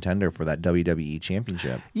automatic contender for that WWE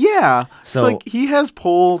Championship. Yeah, so like he has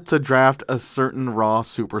pull to draft a certain Raw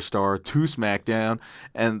superstar to SmackDown,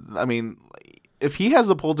 and I mean, if he has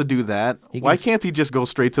the pull to do that, why can't he just go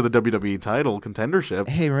straight to the WWE title contendership?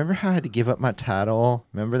 Hey, remember how I had to give up my title?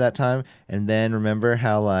 Remember that time? And then remember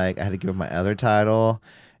how I had to give up my other title?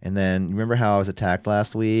 And then remember how I was attacked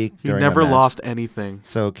last week? You never lost anything.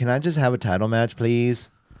 So can I just have a title match, please?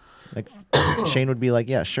 Like Shane would be like,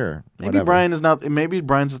 yeah, sure. Maybe whatever. Maybe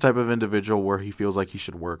Bryan's the type of individual where he feels like he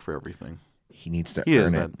should work for everything. He needs to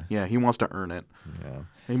earn it. Yeah, he wants to earn it. Yeah.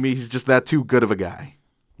 Maybe he's just that too good of a guy.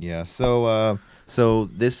 Yeah, so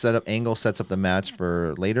this Angle sets up the match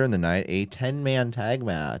for later in the night, a 10-man tag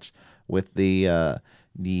match with the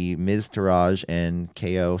Miz, Taraj, and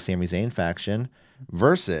KO Sami Zayn faction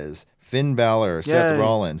versus Finn Balor, Seth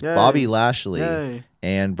Rollins, Bobby Lashley,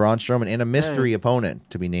 and Braun Strowman, and a mystery opponent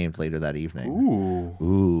to be named later that evening.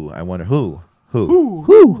 Ooh, I wonder who.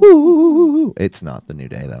 It's not the New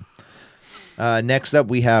Day, though. Next up,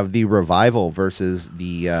 we have the Revival versus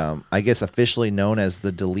the, I guess officially known as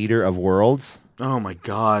the Deleter of Worlds. Oh, my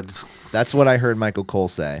God. That's what I heard Michael Cole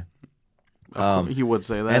say. He would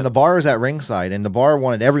say that. And the bar is at ringside, and the bar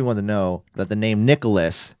wanted everyone to know that the name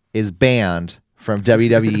Nicholas is banned from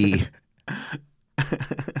WWE.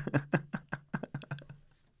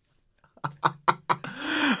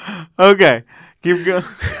 Okay. Keep going.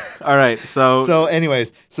 All right, so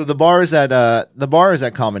anyways, the bar is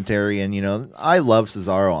at commentary, and I love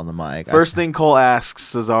Cesaro on the mic. First thing Cole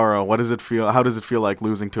asks Cesaro, "What does it feel? How does it feel like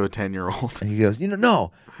losing to a 10-year-old?" And he goes,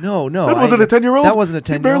 no. That wasn't a 10-year-old. That wasn't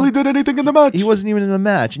a 10-year-old. He barely did anything in the match. He wasn't even in the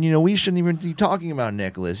match, and we shouldn't even be talking about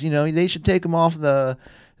Nicholas. They should take him off the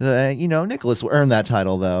Nicholas earned that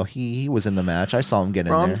title though. He was in the match. I saw him get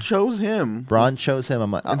in there. Braun chose him.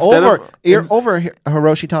 I'm like, over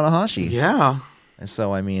Hiroshi Tanahashi. Yeah. And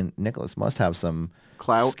so Nicholas must have some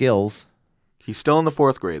clout, skills. He's still in the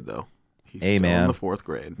 4th grade though. He's still in the 4th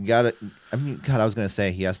grade. God, I was gonna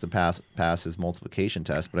say he has to pass his multiplication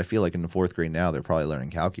test, but I feel like in the 4th grade now they're probably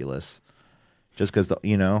learning calculus, just because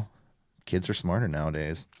kids are smarter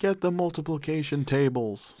nowadays. Get the multiplication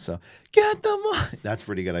tables. So get them. That's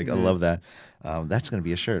pretty good. I love that. That's gonna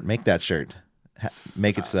be a shirt. Make that shirt.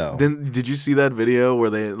 Make it so. Then did you see that video where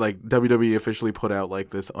they like WWE officially put out like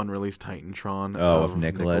this unreleased Titantron of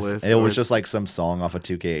Nicholas? It was just like some song off of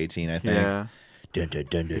 2K18, I think. Yeah. Dun, dun,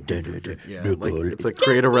 dun, dun, dun, dun, dun. Yeah, like, it's like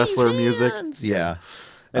create a wrestler music. Yeah.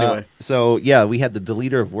 Anyway, so yeah, we had the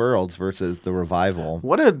Deleter of Worlds versus the Revival.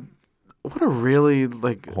 What a really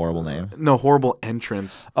like horrible name. No, horrible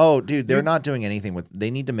entrance. Oh, dude, they're not doing anything with.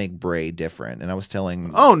 They need to make Bray different. And I was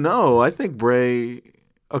telling. Oh no, I think Bray.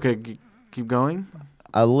 Okay, keep going.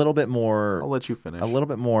 A little bit more. I'll let you finish. A little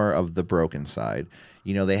bit more of the Broken Side.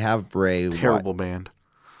 You know, they have Bray. Terrible band.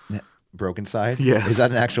 Broken Side? Yes. Is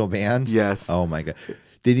that an actual band? Yes. Oh my god.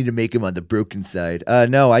 They need to make him on the Broken Side.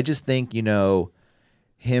 No, I just think, you know,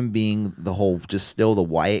 him being the whole just still the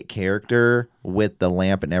Wyatt character with the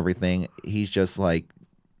lamp and everything, he's just like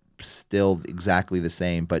still exactly the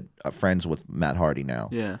same, but friends with Matt Hardy now.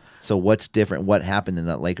 Yeah. So what's different? What happened in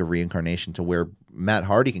that Lake of Reincarnation to where Matt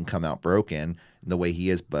Hardy can come out broken the way he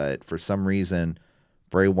is, but for some reason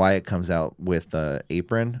Bray Wyatt comes out with the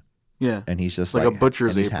apron. Yeah. And he's just like a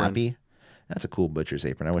butcher's apron. He's happy. That's a cool butcher's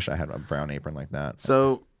apron. I wish I had a brown apron like that.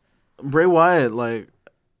 So Bray Wyatt, like,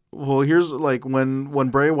 well, here's like when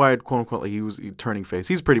Bray Wyatt, quote unquote, like, he was turning face.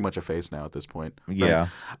 He's pretty much a face now at this point. Yeah.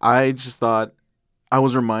 I just thought I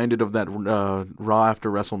was reminded of that Raw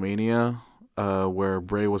after WrestleMania, where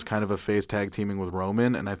Bray was kind of a face tag teaming with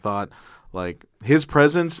Roman, and I thought like his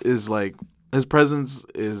presence is I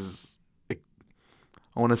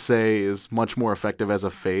want to say is much more effective as a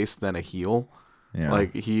face than a heel. Yeah.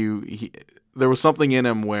 Like he there was something in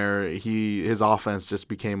him where his offense just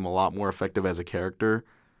became a lot more effective as a character.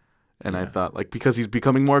 And I thought, like, because he's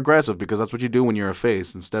becoming more aggressive, because that's what you do when you're a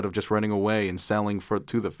face, instead of just running away and selling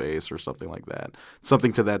to the face or something like that,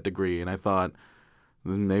 something to that degree. And I thought,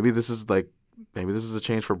 maybe this is a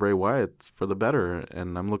change for Bray Wyatt for the better,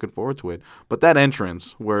 and I'm looking forward to it. But that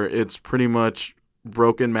entrance where it's pretty much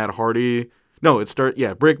broken Matt Hardy. No, it starts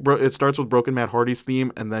with broken Matt Hardy's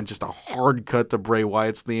theme, and then just a hard cut to Bray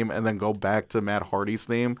Wyatt's theme, and then go back to Matt Hardy's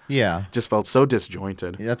theme. Yeah, just felt so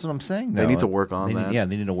disjointed. Yeah, that's what I'm saying. Though. They need to work on that. Yeah,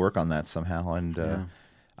 they need to work on that somehow, and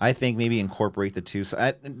I think maybe incorporate the two.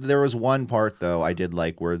 So there was one part though I did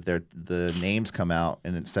like where the names come out,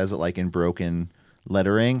 and it says it like in broken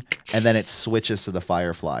lettering, and then it switches to the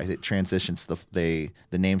Fireflies. It transitions the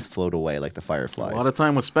names float away like the Fireflies. A lot of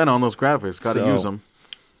time was spent on those graphics. Got to use them.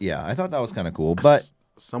 Yeah, I thought that was kind of cool. But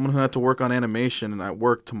someone who had to work on animation, and I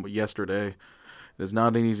worked yesterday, it is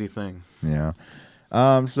not an easy thing. Yeah.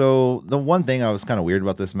 So the one thing I was kind of weird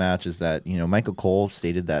about this match is that, you know, Michael Cole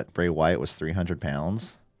stated that Bray Wyatt was 300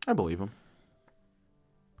 pounds. I believe him.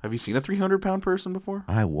 Have you seen a 300-pound person before?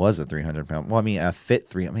 I was a 300-pound. Well, I mean, a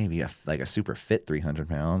super fit 300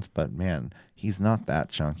 pounds. But man, he's not that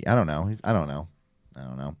chunky. I don't know.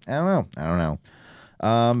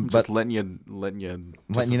 Just letting you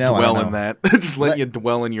know. Dwell in that. Just letting you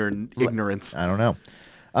dwell in your ignorance. I don't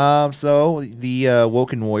know. So the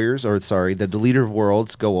Woken Warriors, the Deleter of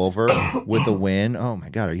Worlds, go over with a win. Oh my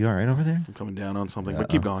God, are you all right over there? I'm coming down on something, but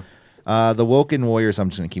keep going. The Woken Warriors, I'm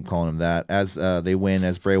just going to keep calling them that, as they win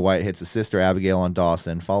as Bray Wyatt hits his sister Abigail on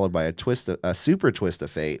Dawson, followed by a super twist of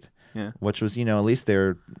fate, which was, you know, at least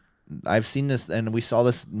I've seen this, and we saw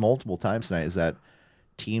this multiple times tonight, is that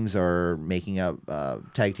teams are making up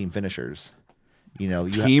tag team finishers. You know,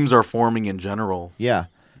 teams are forming in general. Yeah.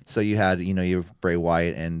 So you have Bray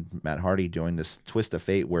Wyatt and Matt Hardy doing this twist of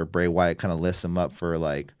fate where Bray Wyatt kind of lifts him up for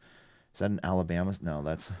like, is that in Alabama? No,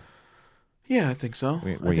 that's. Yeah, I think so. I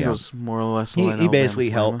think it was more or less. He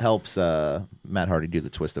basically helps Matt Hardy do the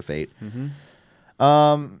twist of fate. Mm-hmm.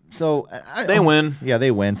 So they win. Yeah,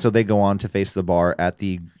 they win. So they go on to face the Bar at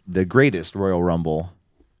the greatest Royal Rumble.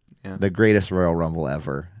 Yeah. The greatest Royal Rumble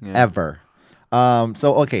ever.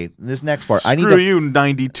 So okay, this next part. Screw you,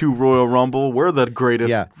 92 Royal Rumble. We're the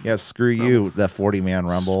greatest. Yeah. Screw you, the 40-man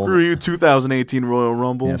Rumble. Screw you, 2018 Royal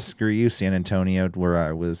Rumble. Yeah, screw you, San Antonio, where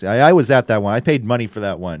I was. I was at that one. I paid money for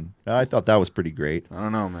that one. I thought that was pretty great. I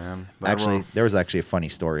don't know, man. There was actually a funny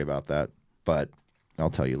story about that, but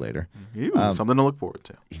I'll tell you later. Something to look forward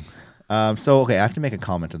to. So okay, I have to make a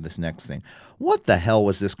comment on this next thing. What the hell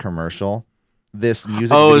was this commercial? This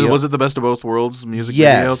music video. Was it the Best of Both Worlds music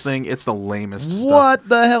video thing? It's the lamest stuff. What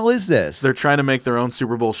the hell is this? They're trying to make their own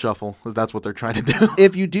Super Bowl shuffle. That's what they're trying to do.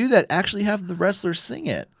 If you do that, actually have the wrestlers sing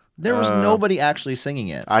it. There was nobody actually singing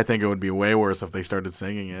it. I think it would be way worse if they started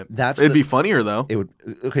singing it. It'd be funnier though. It would.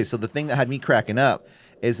 Okay, so the thing that had me cracking up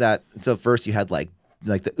is that first you had like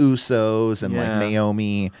the Usos and like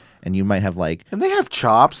Naomi, and you might have like, and they have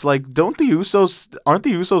chops. Like, aren't the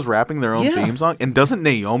Usos rapping their own theme song? And doesn't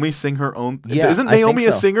Naomi sing her own? Yeah, isn't Naomi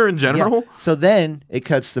a singer in general? Yeah. So then it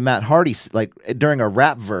cuts to Matt Hardy like during a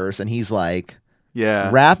rap verse, and he's like, Yeah.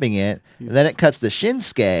 wrapping it. And then it cuts to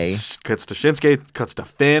Shinsuke. Cuts to Shinsuke, cuts to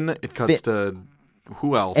Finn, it cuts to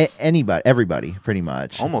who else? Everybody, pretty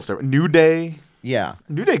much. Almost every New Day. Yeah.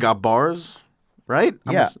 New Day got bars, right?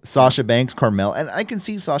 Yeah. Sasha Banks, Carmella. And I can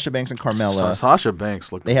see Sasha Banks and Carmella. Sasha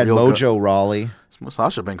Banks looked They had real Mojo good. Rawley.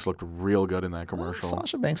 Sasha Banks looked real good in that commercial.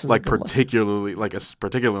 Sasha Banks is like particularly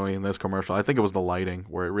in this commercial. I think it was the lighting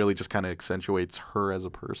where it really just kind of accentuates her as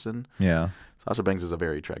a person. Yeah. Sasha Banks is a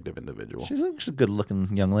very attractive individual. She's a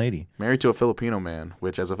good-looking young lady. Married to a Filipino man,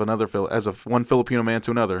 which as one Filipino man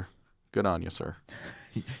to another, good on you, sir.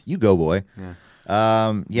 You go, boy. Yeah.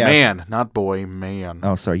 Yeah. Man, not boy, man.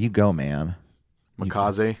 Oh, sorry. You go, man.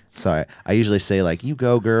 Makaze. Sorry. I usually say, like, you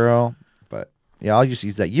go, girl. But, yeah, I'll just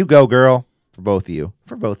use that. You go, girl. For both of you,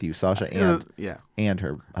 Sasha and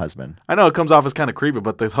her husband. I know it comes off as kind of creepy,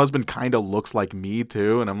 but the husband kind of looks like me,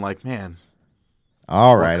 too. And I'm like, man.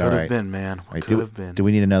 All right. Could have been, man. What could have been. Do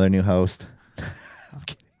we need another new host?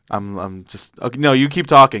 I'm just okay, no. You keep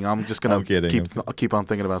talking. I'm just gonna I'm kidding. keep on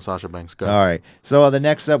thinking about Sasha Banks. Go. All right. So the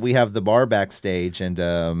next up, we have the bar backstage, and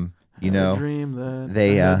dream that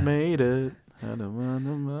they I made it.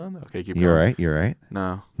 Okay, keep going. You're right.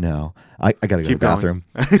 No. I gotta go to the Keep going.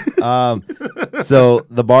 bathroom. So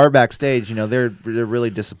the bar backstage, they're really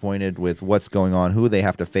disappointed with what's going on, who they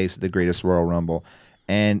have to face at the Greatest Royal Rumble,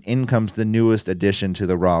 and in comes the newest addition to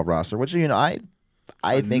the Raw roster, which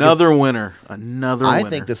I think another winner. I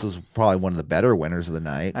think this was probably one of the better winners of the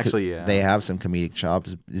night. Actually, yeah. They have some comedic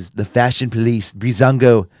chops. Is the Fashion Police,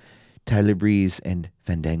 Breezango, Tyler Breeze, and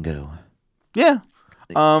Fandango. Yeah.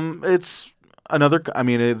 It's another. I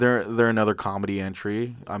mean, they're another comedy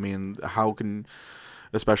entry. I mean, how can,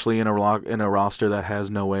 especially in a roster that has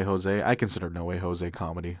No Way Jose, I consider No Way Jose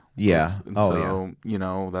comedy. Yeah. So,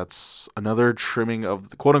 that's another trimming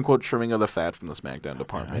of quote unquote trimming of the fat from the SmackDown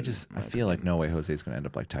department. I feel like No Way Jose is going to end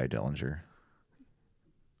up like Ty Dillinger.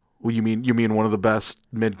 Well, you mean one of the best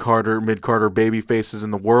mid Carter baby faces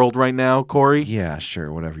in the world right now, Corey? Yeah,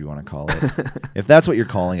 sure, whatever you want to call it. If that's what you're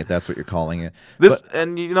calling it, that's what you're calling it.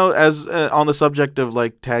 As on the subject of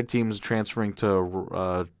like tag teams transferring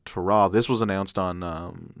to Raw, this was announced on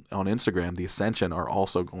Instagram. The Ascension are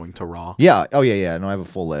also going to Raw. Yeah. Oh yeah. No, I have a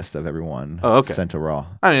full list of everyone sent to Raw.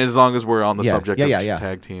 I mean, as long as we're on the subject of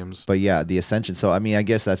tag teams. But yeah, the Ascension. So I mean, I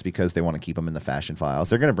guess that's because they want to keep them in the Fashion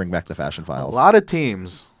Files. They're going to bring back the Fashion Files. A lot of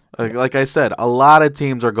teams. Like I said, a lot of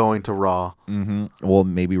teams are going to Raw. Mm-hmm. Well,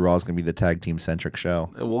 maybe Raw's going to be the tag team centric show.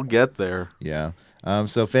 We'll get there. Yeah.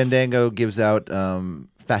 So Fandango gives out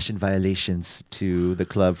fashion violations to the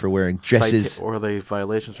club for wearing dresses. Or are they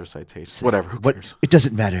violations or citations? Whatever. Who cares? It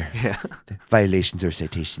doesn't matter. Yeah. Violations or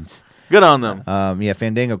citations. Good on them. Yeah,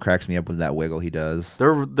 Fandango cracks me up with that wiggle he does.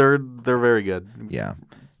 They're very good. Yeah.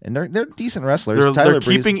 And they're decent wrestlers. They're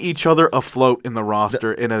keeping each other afloat in the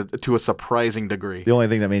roster to a surprising degree. The only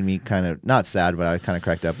thing that made me kind of not sad, but I kind of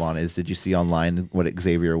cracked up on is, did you see online what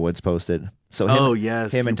Xavier Woods posted? So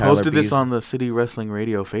yes, him and you Tyler posted Breeze, this on the City Wrestling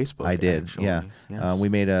Radio Facebook. I did, actually. yeah. Yes. We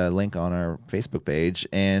made a link on our Facebook page,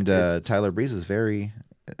 and Tyler Breeze is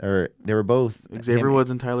they were both Xavier Woods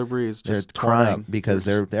and Tyler Breeze just crying because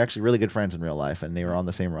they're actually really good friends in real life, and they were on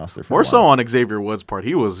the same roster for more a while. so on Xavier Woods' part.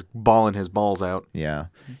 He was bawling his balls out. Yeah,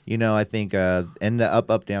 I think and the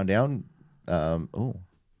up down down.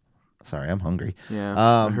 Sorry, I'm hungry. Yeah,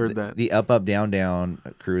 I heard that. The up down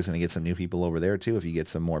crew is going to get some new people over there too. If you get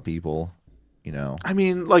some more people, I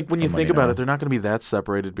mean, like when you think about it, they're not going to be that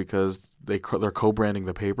separated because they're co-branding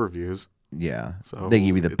the pay-per-views. Yeah, so they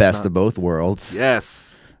give you the best of both worlds. Yes.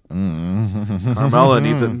 Carmella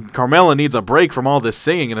needs a break from all this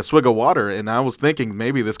singing and a swig of water, and I was thinking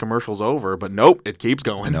maybe this commercial's over, but nope, it keeps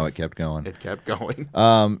going. No, it kept going.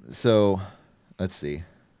 So let's see.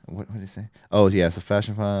 What did he say? Oh yeah, it's a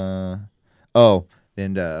fashion. And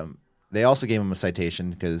they also gave him a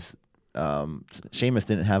citation because Sheamus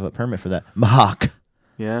didn't have a permit for that. Mahawk.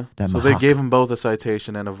 Yeah. They gave him both a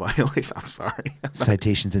citation and a violation. I'm sorry.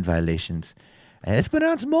 Citations and violations. And it's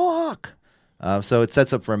pronounced Mohawk. So it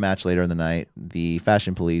sets up for a match later in the night. The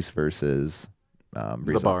Fashion Police versus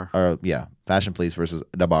The Bar. Fashion Police versus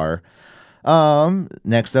The Bar.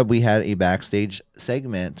 Next up, we had a backstage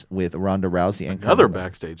segment with Ronda Rousey and another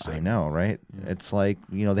backstage segment. I know, right? Yeah. It's like,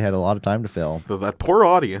 they had a lot of time to fill. That poor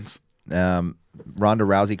audience. Ronda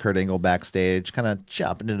Rousey, Kurt Angle backstage, kind of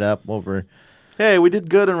chopping it up over. Hey, we did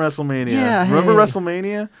good in WrestleMania. Yeah, remember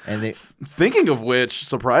WrestleMania? And thinking of which,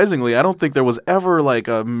 surprisingly, I don't think there was ever like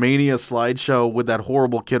a Mania slideshow with that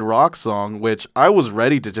horrible Kid Rock song, which I was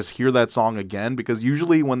ready to just hear that song again because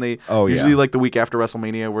usually when they like the week after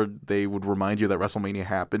WrestleMania where they would remind you that WrestleMania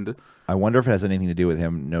happened. I wonder if it has anything to do with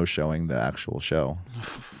him no showing the actual show.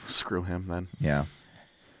 Screw him then. Yeah.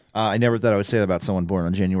 I never thought I would say that about someone born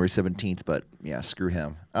on January 17th, but yeah, screw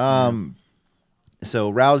him.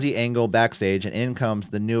 So Rousey, Angle backstage, and in comes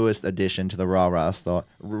the newest addition to the Raw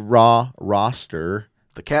roster,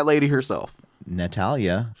 The cat lady herself.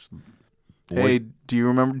 Natalya. Hey, do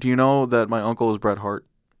you know that my uncle is Bret Hart?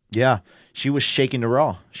 Yeah, she was shaking to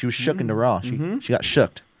Raw. She was shook into Raw. She got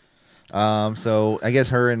shooked. So I guess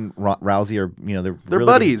her and Rousey are, they're really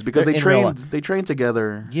buddies because they're they train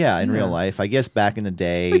together. Yeah, in real life. I guess back in the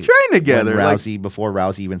day, they train together. Before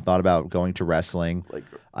Rousey even thought about going to wrestling,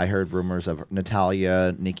 I heard rumors of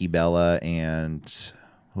Natalya, Nikki Bella, and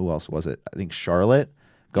who else was it? I think Charlotte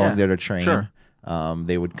going there to train. Sure.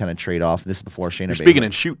 They would kind of trade off. This is before Shayna. You're speaking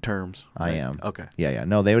in shoot terms. I am. Okay. Yeah.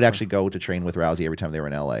 No, they would actually go to train with Rousey every time they were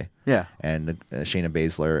in LA. Yeah. And Shayna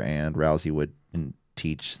Baszler and Rousey would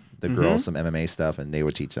teach the girls some MMA stuff, and they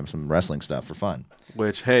would teach them some wrestling stuff for fun.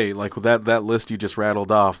 Which, hey, like with that list you just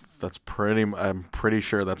rattled off, I'm pretty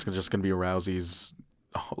sure that's just going to be Rousey's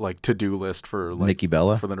to-do list for Nikki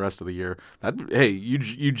Bella for the rest of the year. Hey,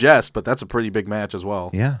 you jest, but that's a pretty big match as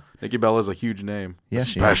well. Yeah. Nikki Bella is a huge name. Yeah,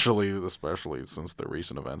 especially since the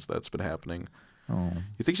recent events that's been happening. Oh.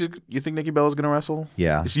 You think Nikki Bella's going to wrestle?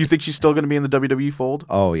 Yeah. You think she's still going to be in the WWE fold?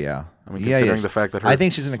 Oh yeah. I mean, considering the fact that I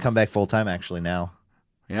think she's going to come back full time actually now.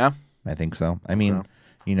 Yeah. I think so. I mean,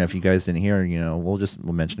 if you guys didn't hear, we'll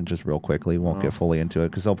mention it just real quickly. We won't get fully into it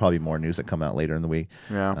because there'll probably be more news that come out later in the week.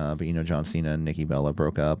 Yeah. But John Cena and Nikki Bella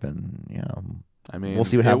broke up, and I mean, we'll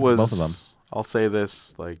see what happens to both of them. I'll say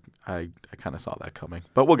this, I kind of saw that coming,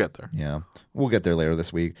 but we'll get there. Yeah, we'll get there later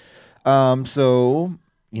this week. So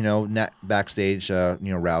backstage,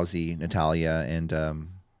 Rousey, Natalya, and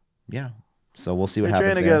So we'll see what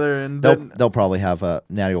happens there. Together and they'll probably have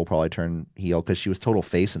Natty will probably turn heel because she was total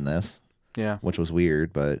face in this. Yeah, which was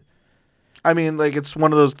weird, but I mean, it's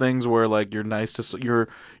one of those things where you're nice to you're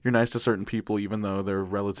nice to certain people even though they're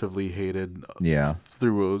relatively hated. Yeah,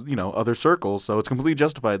 through other circles, so it's completely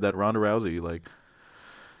justified that Ronda Rousey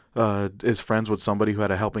is friends with somebody who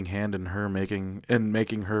had a helping hand in her making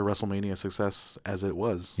her WrestleMania success as it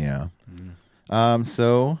was. Yeah.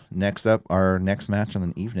 So next up, our next match on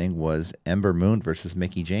the evening was Ember Moon versus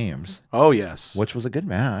Mickie James. Oh yes, which was a good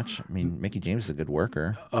match. I mean, Mickie James is a good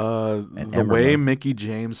worker. The way Mickie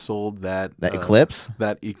James sold that Eclipse,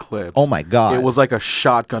 oh my god, it was like a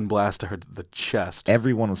shotgun blast to the chest.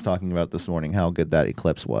 Everyone was talking about this morning how good that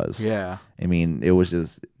Eclipse was. Yeah, I mean, it was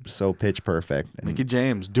just so pitch perfect. And Mickie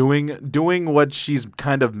James doing what she's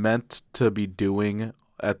kind of meant to be doing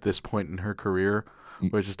at this point in her career.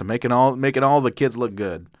 Which is to making all the kids look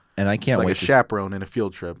good. And I can't wait to chaperone in a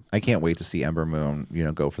field trip. I can't wait to see Ember Moon,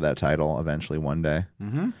 go for that title eventually one day.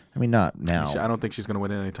 Mm-hmm. I mean, not now. I don't think she's going to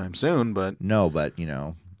win anytime soon, but no, but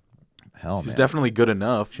hell, she's definitely good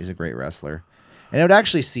enough. She's a great wrestler, and I would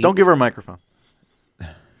actually see. Don't give her a microphone.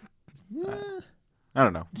 I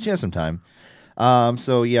don't know. She has some time.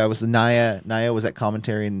 So yeah, it was Nia. Nia was at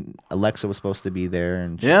commentary, and Alexa was supposed to be there,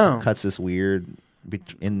 and she cuts this weird.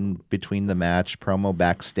 In between the match promo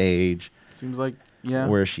backstage, seems like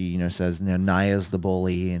where she says Nia's the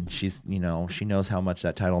bully and she's she knows how much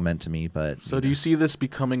that title meant to me. But so do you see this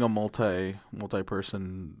becoming a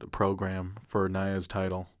multi-person program for Nia's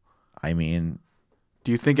title? I mean,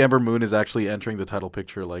 do you think Ember Moon is actually entering the title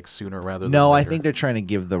picture sooner rather than no? later? I think they're trying to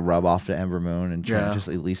give the rub off to Ember Moon and trying to just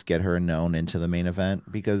at least get her known into the main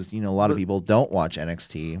event because a lot of people don't watch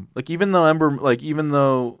NXT.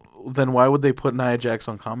 Then why would they put Nia Jax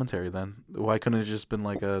on commentary then? Why couldn't it just been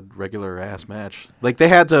a regular ass match? They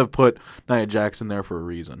had to have put Nia Jax in there for a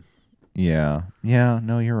reason. Yeah.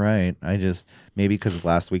 No, you're right. I just maybe because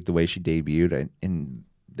last week the way she debuted, and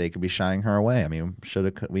they could be shying her away. I mean,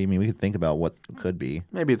 we could think about what it could be.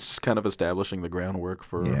 Maybe it's just kind of establishing the groundwork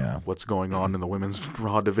for what's going on in the women's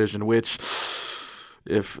Raw division. Which,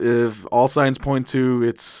 if all signs point to,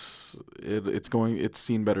 it's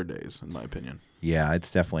seen better days in my opinion. Yeah,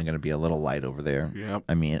 it's definitely going to be a little light over there. Yep.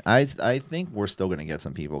 I mean, I think we're still going to get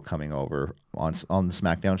some people coming over on the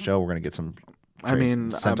SmackDown show. We're going to get some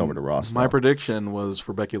sent over to Raw. My prediction was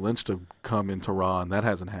for Becky Lynch to come into Raw, and that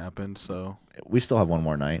hasn't happened. So we still have one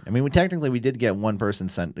more night. I mean, we did get one person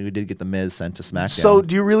sent. We did get the Miz sent to SmackDown. So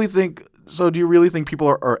do you really think people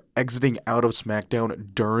are exiting out of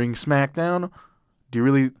SmackDown during SmackDown? Do you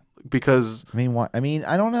really? Because I mean,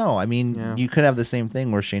 I don't know. I mean, you could have the same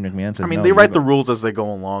thing where Shane McMahon says. I mean, they write the rules as they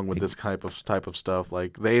go along with this type of stuff.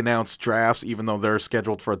 They announce drafts even though they're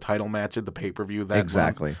scheduled for a title match at the pay-per-view that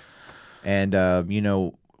exactly. month.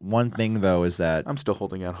 And one thing though is that I'm still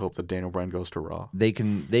holding out hope that Daniel Bryan goes to Raw. They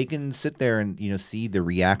can sit there and see the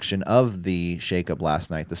reaction of the shakeup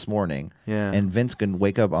last night, this morning. Yeah. And Vince can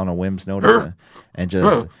wake up on a whim's notice and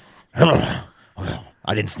just.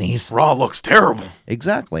 I didn't sneeze. Raw looks terrible.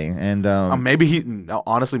 Exactly. And Maybe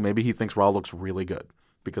he thinks Raw looks really good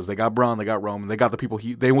because they got Braun, they got Roman, they got the people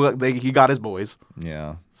he got his boys.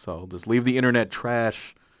 Yeah. So just leave the internet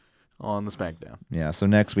trash on the SmackDown. Yeah. So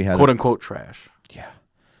next we had quote unquote trash. Yeah.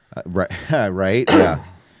 Right. Right. Yeah.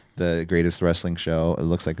 The greatest wrestling show. It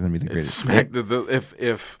looks like it's gonna be the greatest.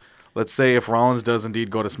 If let's say if Rollins does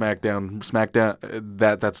indeed go to SmackDown,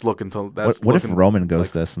 that's looking to that's. What if Roman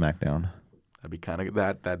goes to SmackDown? That'd be kind of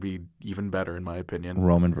that'd be even better in my opinion.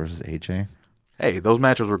 Roman versus AJ. Hey, those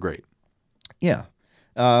matches were great. Yeah.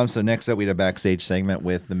 So next up we had a backstage segment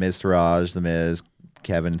with the Miz, Taraj, the Miz,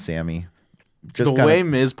 Kevin, Sammy. Just the way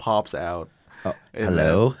Miz pops out. Oh,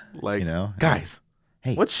 hello. Like, guys.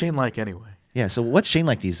 Hey, what's Shane like anyway? Yeah, so what's Shane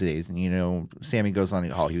like these days? And Sammy goes on,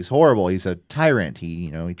 he was horrible. He's a tyrant.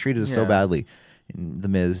 He treated us so badly. And the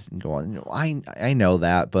Miz go on, I know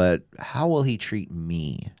that, but how will he treat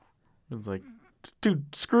me? It's like,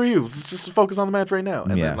 dude, screw you. Let's just focus on the match right now.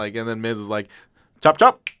 And then Miz is like, chop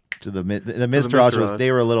chop. To the Miz Taraj was,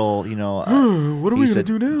 they were a little, what are we gonna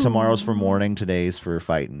do now? Tomorrow's for mourning, today's for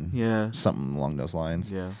fighting. Yeah, something along those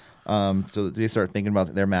lines. Yeah. So they start thinking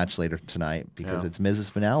about their match later tonight because it's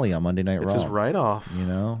Miz's finale on Monday Night Raw. It's his write-off,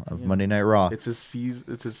 of Monday Night Raw. It's his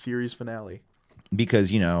series finale.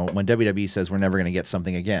 Because when WWE says we're never going to get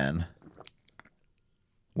something again,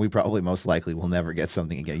 we probably most likely will never get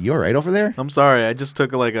something again. You all right over there? I'm sorry, I just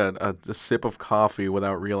took like a sip of coffee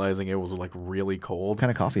without realizing it was like really cold. What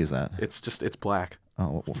kind of coffee is that? It's black.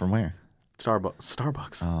 Oh, from where?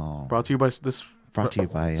 Starbucks. Oh, brought to you by My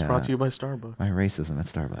Starbucks. racism at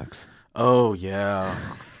Starbucks. Oh yeah,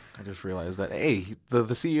 I just realized that. Hey, the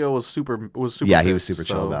CEO was super. Yeah, he was super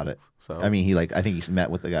chill about it. So I mean, I think he met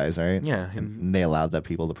with the guys, right? Yeah, and they allowed that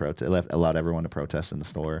people to protest. Allowed everyone to protest in the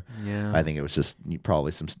store. Yeah, I think it was just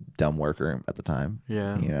probably some dumb worker at the time.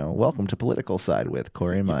 Yeah, welcome to Political Side with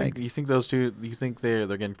Corey and Mike. You think those two? You think they're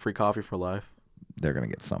getting free coffee for life? They're gonna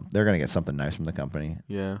get some. They're gonna get something nice from the company.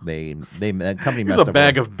 Yeah, that company. Here's a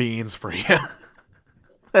bag of beans for you.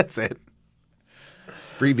 That's it.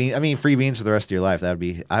 Free beans. I mean, free beans for the rest of your life. That would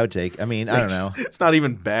be. I would take. I mean, I don't know. It's not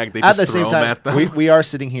even bagged. They at just the same throw them time, at them. we are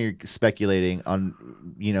sitting here speculating on,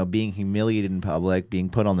 being humiliated in public, being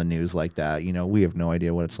put on the news like that. We have no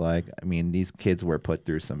idea what it's like. I mean, these kids were put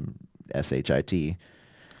through some shit. So.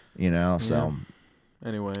 Yeah.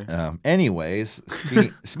 Anyway. Anyways,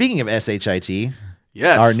 speaking of shit,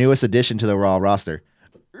 yes, our newest addition to the Raw roster.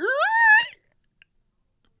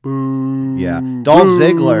 Boo. Yeah, Dolph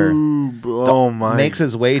Ziggler makes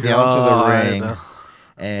his way down to the ring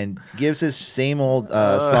and gives his same old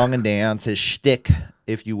song and dance, his shtick,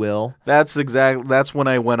 if you will. That's when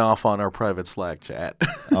I went off on our private Slack chat.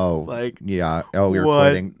 Oh, yeah. Oh,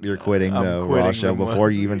 you're quitting the Raw show before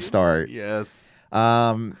you even start. Yes.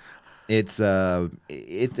 It's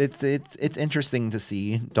interesting to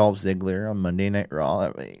see Dolph Ziggler on Monday Night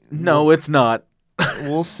Raw. No, it's not.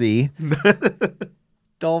 We'll see.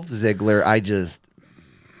 Dolph Ziggler,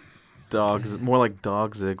 more like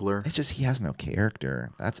Dog Ziggler. It's just he has no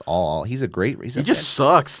character. That's all. He just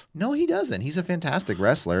sucks. No, he doesn't. He's a fantastic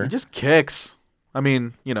wrestler. He just kicks. I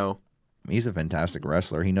mean, he's a fantastic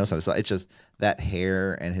wrestler. He knows how to sell. It's just that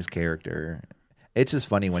hair and his character. It's just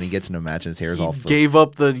funny when he gets into a match and his hair is all. He gave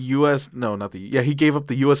up the U.S. No, not the. Yeah, he gave up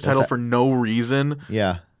the U.S. title for no reason.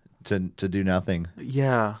 Yeah, to do nothing.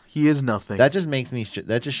 Yeah, he is nothing. That just makes me.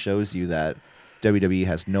 That just shows you that WWE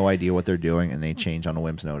has no idea what they're doing and they change on a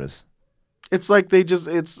whim's notice. It's like they just.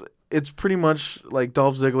 It's pretty much like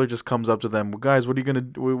Dolph Ziggler just comes up to them, guys. What are you gonna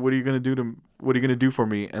do for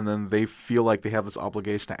me? And then they feel like they have this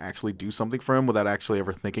obligation to actually do something for him without actually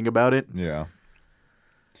ever thinking about it. Yeah.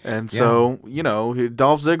 And so,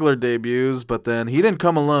 Dolph Ziggler debuts, but then he didn't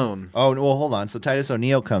come alone. Oh, well, hold on. So Titus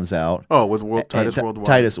O'Neil comes out. Oh, with Titus Worldwide.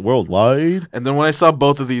 Titus Worldwide. And then when I saw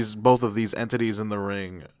both of these entities in the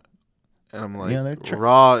ring, and I'm like,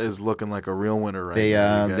 Raw is looking like a real winner right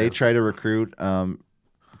now. They try to recruit Dolph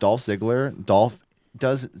Ziggler. Dolph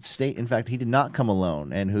does state, in fact, he did not come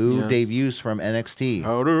alone. And who debuts from NXT?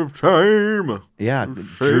 Out of time. Yeah.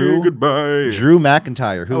 Say goodbye. Drew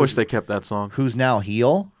McIntyre. I wish they kept that song. Who's now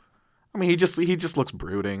heel? I mean, he just looks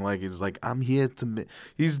brooding. Like he's like, I'm here to.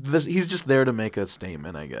 He's just there to make a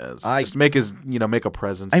statement, I guess. Just make make a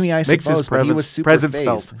presence. I mean, I suppose, but he was super presence face.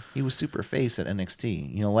 Felt. He was super face at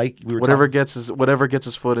NXT. Like we were. Whatever gets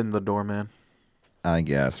his foot in the door, man. I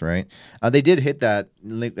guess, right? They did hit that,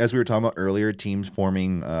 as we were talking about earlier, teams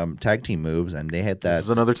forming tag team moves, and they hit that. This is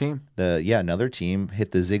another team. Another team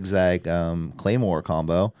hit the zigzag Claymore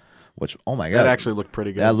combo, which, oh my God. That actually looked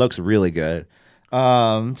pretty good. That looks really good.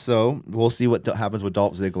 So we'll see what happens with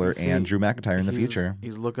Dolph Ziggler and Drew McIntyre in the future.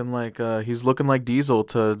 He's looking like Diesel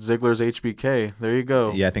to Ziggler's HBK. There you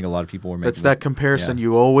go. Yeah, I think a lot of people were making That's that comparison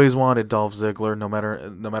you always wanted, Dolph Ziggler. No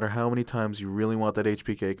matter how many times you really want that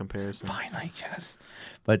HBK comparison. Finally, yes.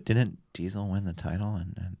 But didn't Diesel win the title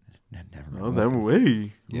and never? Oh, that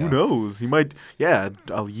way. Yeah. Who knows? He might. Yeah,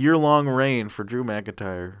 a year-long reign for Drew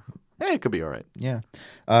McIntyre. It could be all right. Yeah.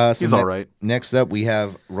 He's all right. Next up, we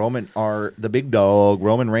have the big dog,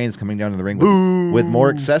 Roman Reigns, coming down to the ring with more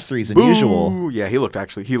accessories than usual. Yeah, he looked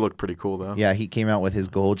pretty cool, though. Yeah, he came out with his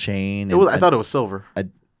gold chain. I thought it was silver. It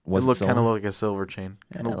looked kind of like a silver chain.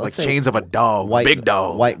 Yeah, like chains of a dog. Big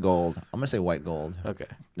dog. White gold. I'm going to say white gold. Okay.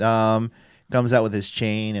 Comes out with his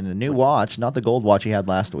chain and a new watch, not the gold watch he had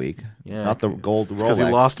last week. Yeah. Not the gold Rolex. Because he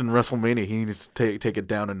lost in WrestleMania. He needs to take it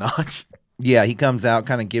down a notch. Yeah, he comes out,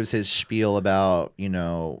 kind of gives his spiel about,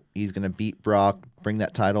 he's going to beat Brock, bring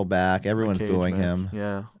that title back. Everyone's booing him.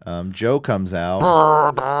 Yeah. Joe comes out.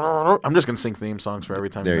 I'm just going to sing theme songs for every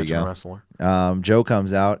time you mention a wrestler. Joe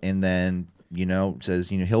comes out and then, says,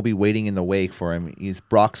 he'll be waiting in the wake for him.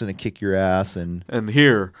 Brock's going to kick your ass. And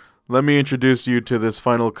here, let me introduce you to this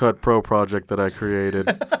Final Cut Pro project that I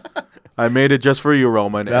created. I made it just for you,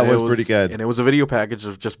 Roman. That was pretty good. And it was a video package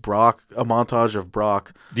of just Brock, a montage of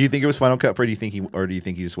Brock. Do you think it was Final Cut Pro? Or do you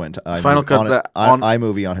think he just went to Final Cut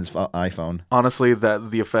iMovie on his iPhone? Honestly,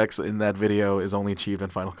 the effects in that video is only achieved in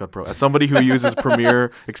Final Cut Pro. As somebody who uses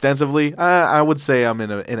Premiere extensively, I would say I'm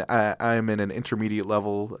in an intermediate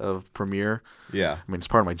level of Premiere. Yeah, I mean it's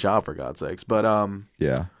part of my job, for God's sakes. But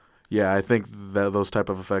yeah, I think that those type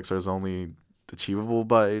of effects are only achievable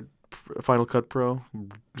by Final Cut Pro.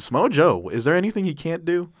 Samoa Joe, is there anything he can't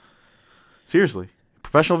do? Seriously,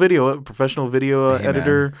 professional video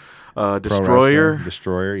editor,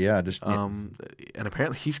 destroyer, yeah. And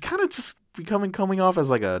apparently he's kind of just coming off as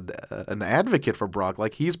like an advocate for Brock.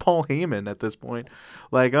 Like he's Paul Heyman at this point.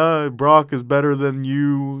 Like, Brock is better than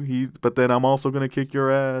you. But then I'm also gonna kick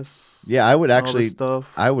your ass. Yeah, I would I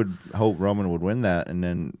would hope Roman would win that, and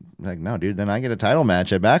then no, dude, then I get a title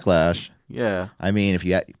match at Backlash. Yeah, I mean,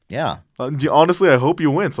 honestly, I hope you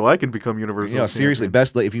win so I can become Universal Champion. Seriously,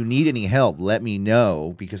 if you need any help, let me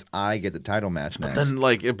know because I get the title match next. It's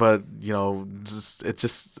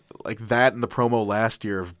just like that in the promo last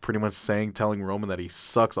year of pretty much telling Roman that he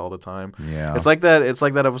sucks all the time. Yeah, it's like that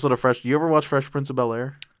episode of Fresh. Do you ever watch Fresh Prince of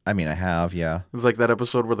Bel-Air? I mean, I have, yeah. It's like that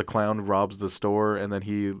episode where the clown robs the store and then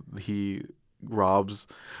he robs.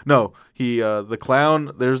 No, the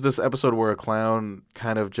clown. There's this episode where a clown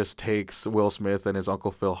kind of just takes Will Smith and his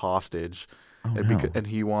Uncle Phil hostage, and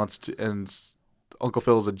he wants to. And Uncle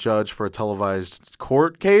Phil is a judge for a televised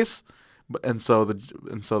court case, and so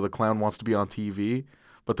the clown wants to be on TV,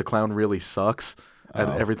 but the clown really sucks at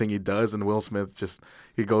everything he does, and Will Smith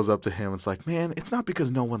he goes up to him and it's like, man, it's not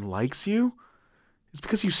because no one likes you, it's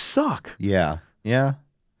because you suck. Yeah.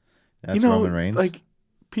 That's Roman Reigns. Like.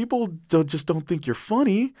 People don't think you're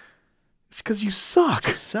funny. It's because you suck.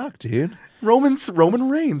 You suck, dude. Roman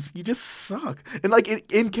Reigns, you just suck. And like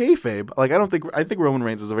in kayfabe, like I think Roman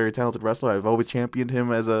Reigns is a very talented wrestler. I've always championed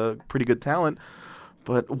him as a pretty good talent.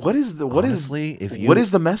 But what is the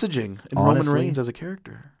messaging in Roman Reigns as a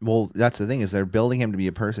character? Well, that's the thing is they're building him to be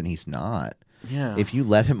a person he's not. Yeah. If you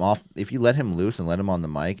let him loose and let him on the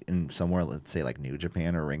mic in somewhere, let's say like New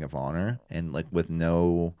Japan or Ring of Honor, and like with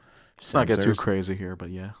no. Let's not get too crazy here, but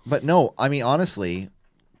yeah. But no, I mean honestly,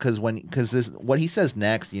 because what he says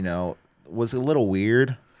next, was a little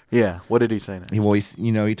weird. Yeah, what did he say next?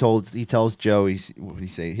 He tells Joe, what did he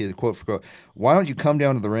say? Here's a quote for quote. Why don't you come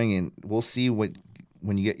down to the ring and we'll see what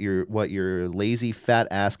your lazy fat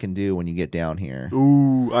ass can do when you get down here.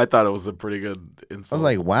 Ooh, I thought it was a pretty good insult. I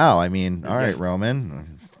was like, wow. I mean, all right,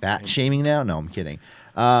 Roman, fat shaming now? No, I'm kidding.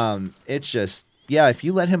 It's just if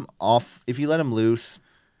you let him loose.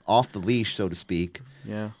 Off the leash, so to speak,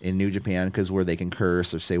 in New Japan, because where they can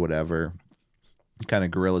curse or say whatever, kind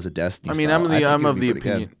of Gorillas of Destiny. I mean, style. I'm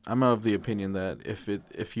of the opinion that if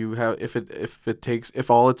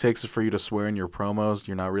all it takes is for you to swear in your promos,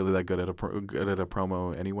 you're not really that good at a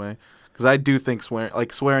promo anyway. Because I do think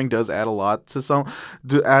swearing does add a lot to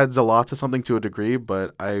something to a degree,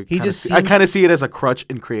 but I kind of see it as a crutch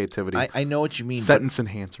in creativity. I know what you mean. Sentence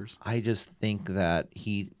enhancers. I just think that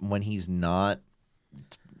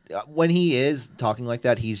when he is talking like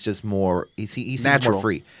that, he's just more. He seems natural. More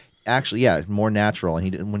free. Actually, yeah, more natural.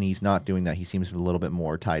 And when he's not doing that, he seems a little bit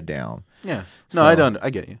more tied down. Yeah. No, I don't. I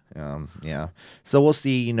get you. Yeah. So we'll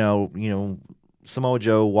see. Samoa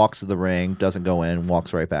Joe walks to the ring, doesn't go in,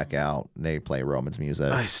 walks right back out. And they play Roman's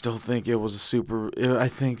music. I still think it was I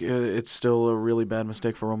think it's still a really bad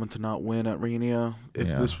mistake for Roman to not win at Mania. If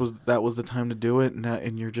that was the time to do it,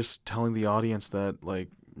 and you're just telling the audience that like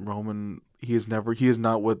Roman, he is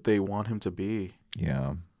not what they want him to be.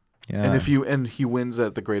 Yeah. And he wins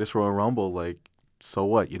at the Greatest Royal Rumble, like, so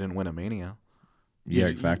what? You didn't win a Mania. Yeah,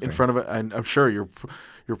 exactly. In front of I'm sure you're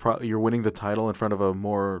winning the title in front of a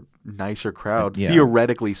more nicer crowd. Yeah.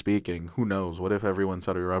 Theoretically speaking, who knows? What if everyone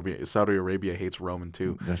in Saudi Arabia hates Roman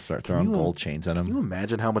too? They start throwing gold chains at him. Can you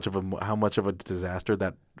imagine how much of a disaster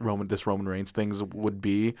that Roman Reigns things would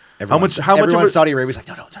be? Everyone in Saudi Arabia's like,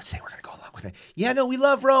 no, don't say we're gonna go along with it. Yeah, no, we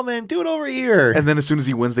love Roman. Do it over here. And then as soon as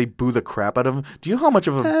he wins, they boo the crap out of him. Do you know how much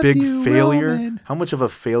of a big failure? Roman. How much of a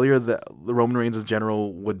failure that the Roman Reigns in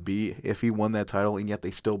general would be if he won that title, and yet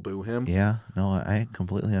they still boo him? Yeah, no, I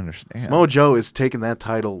completely understand. Samoa Joe is taking that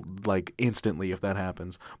title like instantly if that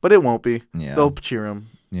happens, but it won't be. Yeah. They'll cheer him.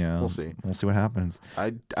 Yeah, we'll see. We'll see what happens.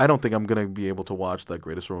 I don't think I'm gonna be able to watch that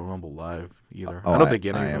Greatest Royal Rumble live either. Oh, I don't think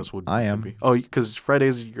any of us would. I am. Be. Oh, because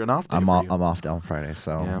Fridays you're an off day. I'm off on Friday,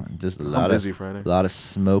 so just a lot of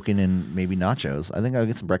smoking and maybe nachos. I think I'll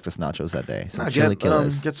get some breakfast nachos that day. Some chili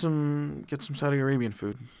killers. Get some Saudi Arabian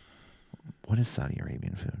food. What is Saudi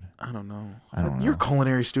Arabian food? I don't know. know. You're a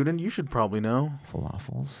culinary student. You should probably know.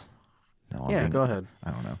 Falafels? No. Yeah, go ahead.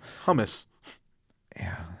 I don't know. Hummus.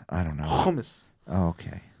 Yeah, I don't know. Hummus. Oh,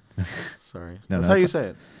 okay. Sorry. That's how you say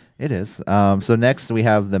it. It is. So next we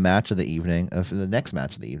have the match of the evening. The next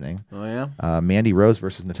match of the evening. Oh yeah. Mandy Rose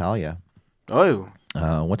versus Natalya. Oh.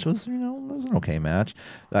 Which was it was an okay match.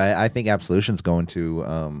 I think Absolution's going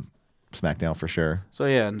to SmackDown for sure. So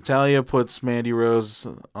yeah, Natalya puts Mandy Rose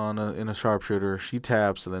in a sharpshooter. She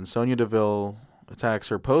taps, and then Sonya Deville attacks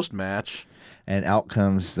her post match. And out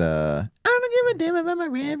comes I don't give a damn about my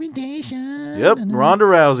reputation. Yep, Ronda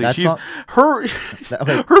Rousey.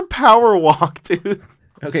 Her power walk, dude.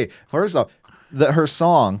 Okay, first off, her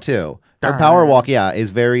song too. Her power walk,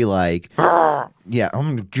 is very like, I'm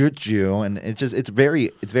gonna get you, and it's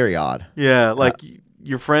very odd. Yeah, like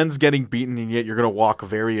your friend's getting beaten, and yet you're gonna walk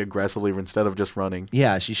very aggressively instead of just running.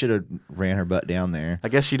 Yeah, she should have ran her butt down there. I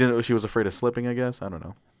guess she didn't. She was afraid of slipping. I guess I don't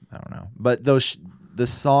know. But the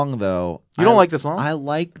song though, you don't like the song? I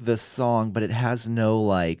like the song, but it has no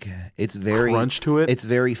like. It's very crunch to it. It's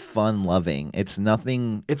very fun loving. It's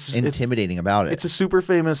nothing intimidating about it. It's a super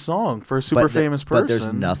famous song for a super famous person. But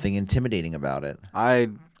there's nothing intimidating about it.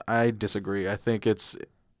 I disagree. I think it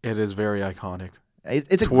is very iconic.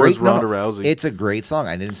 It's a great Ronda Rousey. It's a great song.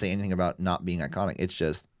 I didn't say anything about not being iconic. It's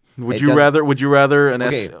just. Would you rather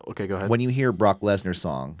Okay, go ahead. When you hear Brock Lesnar's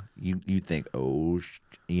song, you think, oh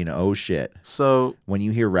shit. So when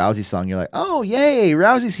you hear Rousey's song, you're like, oh yay,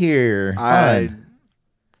 Rousey's here. Fun.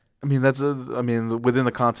 I mean within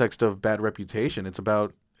the context of Bad Reputation, it's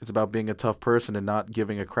about being a tough person and not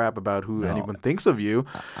giving a crap about who anyone thinks of you.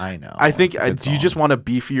 I know. I think do you just want a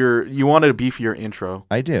beefier intro?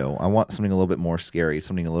 I do. I want something a little bit more scary,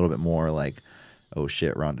 something a little bit more like, oh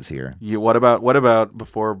shit, Ronda's here. What about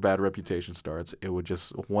before Bad Reputation starts? It would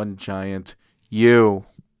just one giant you.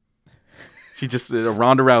 She just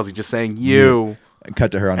Ronda Rousey just saying you. And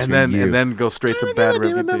cut to her on screen. And then go straight to Bad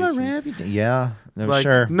Reputation. Yeah, no, like,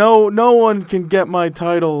 sure. No one can get my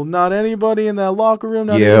title. Not anybody in that locker room.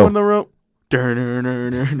 Not anyone in the room.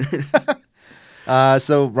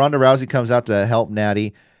 So Ronda Rousey comes out to help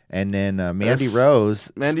Natty, and then Mandy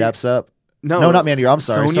Rose steps up. No, not Mandy. I'm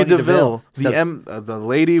sorry. Sonya Deville. The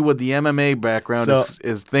lady with the MMA background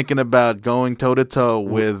is thinking about going toe-to-toe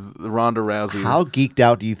with Ronda Rousey. How geeked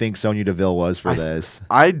out do you think Sonya Deville was for this?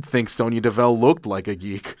 I think Sonya Deville looked like a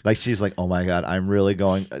geek. Like she's like, oh my God, I'm really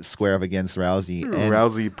going square up against Rousey. And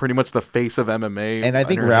Rousey, pretty much the face of MMA. And I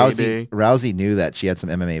think Rousey knew that she had some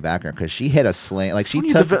MMA background because she hit a slang. Like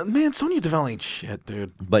Sonya Deville ain't shit,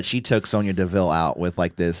 dude. But she took Sonya Deville out with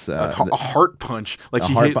like this a heart punch. Like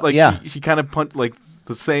she kind of punched like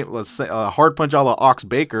the same, let's say, hard punch a la Ox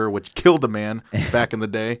Baker, which killed a man back in the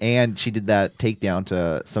day. And she did that takedown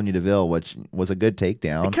to Sonya Deville, which was a good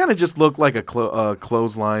takedown. It kind of just looked like a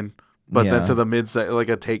clothesline, but then to the mid, like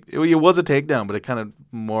a take. It was a takedown, but it kind of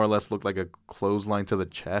more or less looked like a clothesline to the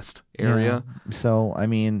chest area. Yeah. So I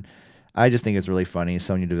mean, I just think it's really funny.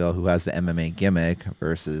 Sonya Deville, who has the MMA gimmick,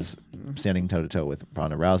 versus standing toe to toe with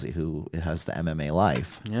Ronda Rousey, who has the MMA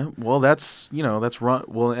life. Yeah, well, that's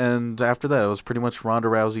and after that, it was pretty much Ronda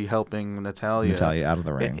Rousey helping Natalya out of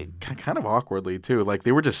the ring, kind of awkwardly too. Like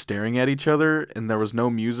they were just staring at each other, and there was no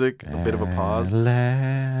music. A bit of a pause.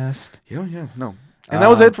 Last. Yeah, no, and that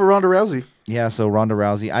was it for Ronda Rousey. Yeah, so Ronda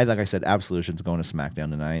Rousey, like I said, Absolution's going to SmackDown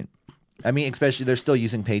tonight. I mean, especially they're still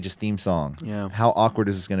using Paige's theme song. Yeah. How awkward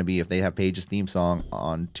is this going to be if they have Paige's theme song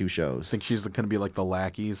on 2 shows? I think she's going to be like the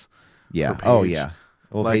lackeys. Yeah. for Oh, Paige. yeah.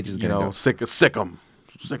 Well, Like, Paige is going to go. sick 'em,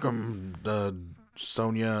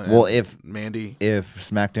 Sonya. Well, and if Mandy. if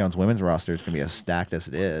SmackDown's women's roster is going to be as stacked as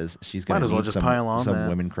it is, she's going Might to as well need just pile on some that.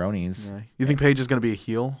 women cronies. Yeah. You think Paige is going to be a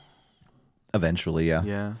heel? Eventually, yeah.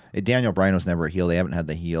 Yeah. Daniel Bryan was never a heel. They haven't had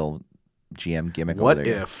the heel GM gimmick What over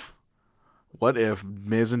there. What if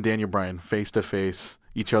Miz and Daniel Bryan face to face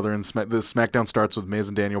each other and the SmackDown starts with Miz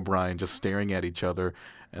and Daniel Bryan just staring at each other,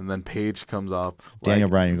 and then Paige comes up. Daniel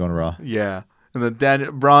Bryan, you're going to Raw. Yeah, and then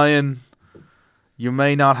Daniel Bryan, you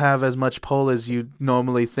may not have as much pull as you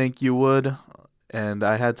normally think you would, and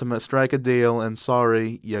I had to strike a deal. And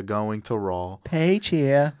sorry, you're going to Raw. Paige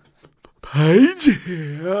here. Paige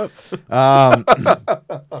here.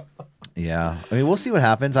 Yeah, I mean, we'll see what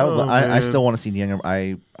happens. I man. still want to see Daniel.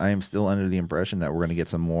 I am still under the impression that we're going to get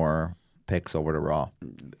some more picks over to Raw,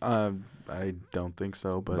 I don't think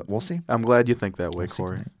so, but we'll see. I'm glad you think that way,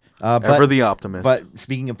 Corey. But Ever the optimist. But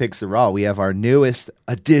speaking of picks to Raw, we have our newest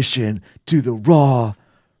addition to the Raw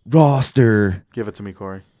roster, Give it to me,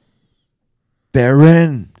 Corey.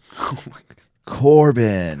 Baron Oh my God.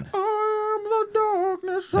 Corbin. I'm the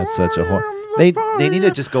darkness. That's such a I'm they the they need to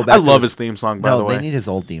fire. just go back. I to love his his theme song, by the No, way. they need his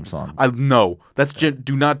old theme song. I know that's Jim.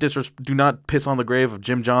 Do not piss on the grave of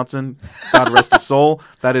Jim Johnson. God rest his soul.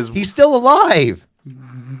 That is He's still alive.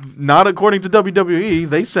 not according to WWE.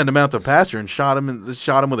 They sent him out to pasture and shot him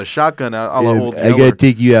with a shotgun. A la Old Yeller.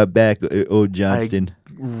 take you out back, old Johnston.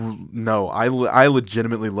 No, I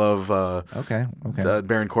legitimately love Okay.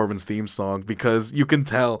 Baron Corbin's theme song because you can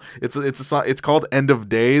tell it's a song. It's called End of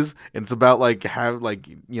Days, and it's about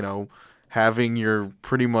having your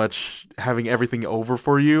pretty much having everything over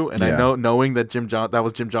for you. And Yeah. I knowing that that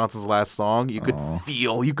was Jim Johnson's last song, you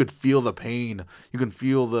could feel the pain, you can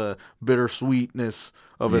feel the bittersweetness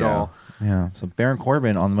of it all. Yeah. So Baron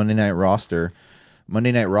Corbin on the Monday Night Raw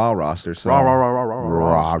roster. So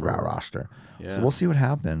Raw. roster. Yeah. So we'll see what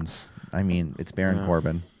happens. I mean, it's Baron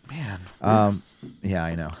Corbin. Man, Yeah,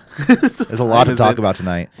 I know. There's a lot to talk about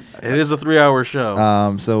tonight. it is a 3-hour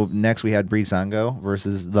show. So next we had Breezango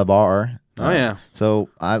versus The Bar. Oh, yeah. So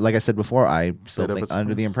like I said before, I still Set up think a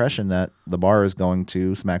under the impression that The Bar is going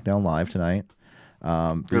to SmackDown Live tonight.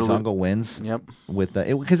 Breezango wins. Yep. With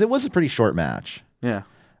because it was a pretty short match. Yeah.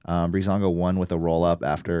 Breezango won with a roll up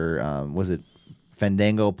after was it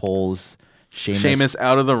Fandango pulls Sheamus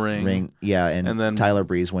out of the ring. Yeah, and then Tyler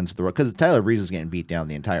Breeze wins the roll because Tyler Breeze was getting beat down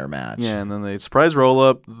the entire match. Yeah, and then they surprise roll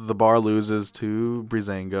up. The Bar loses to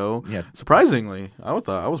Breezango. Yeah. Surprisingly, I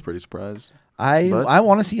was pretty surprised. I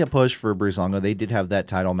want to see a push for Breezango. They did have that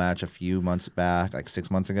title match a few months back, like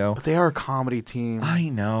 6 months ago. But they are a comedy team. I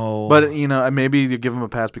know, But maybe you give them a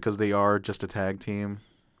pass because they are just a tag team.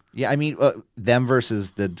 yeah, I mean them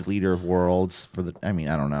versus the Deleter of Worlds for the. I mean,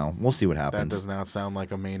 I don't know. We'll see what That happens. does not sound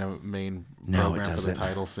like a main No, it program for the doesn't.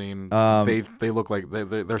 title scene. Um, They look like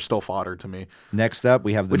they're still fodder to me, Next up,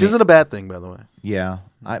 we have the which isn't a bad thing, by the way. yeah.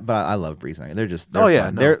 But I love Breezango. They're yeah,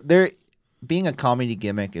 fun. no. They're being a comedy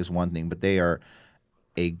gimmick is one thing, but they are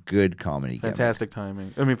a good comedy gimmick. Fantastic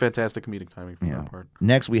timing. I mean, fantastic comedic timing from that part.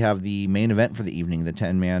 Next, we have the main event for the evening, the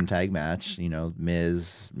 10-man tag match.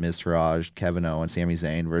 Miz Taraj, Kevin Owens, Sami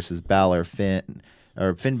Zayn versus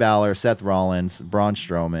Finn Balor, Seth Rollins, Braun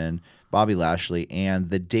Strowman, Bobby Lashley, and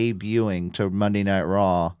the debuting to Monday Night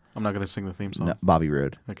Raw, I'm not going to sing the theme song. Bobby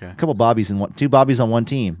Roode. Okay. A couple Bobbies two Bobbies on one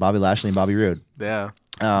team, Bobby Lashley and Bobby Roode. Yeah.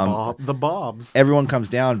 The Bobs. Everyone comes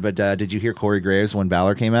down, but did you hear Corey Graves when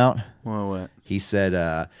Balor came out? Well, what? He said,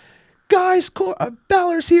 guys,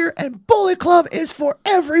 Balor's here and Bullet Club is for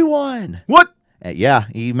everyone. What? Yeah,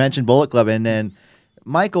 he mentioned Bullet Club, and then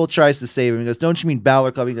Michael tries to save him. He goes, don't you mean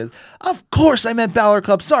Balor Club? He goes, of course I meant Balor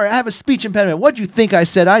Club. Sorry, I have a speech impediment. What do you think I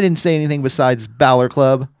said? I didn't say anything besides Balor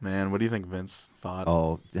Club. Man, what do you think Vince thought?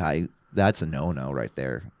 Oh, that's a no-no right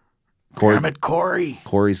there. Damn it, Corey.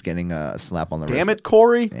 Corey's getting a slap on the wrist. Damn it,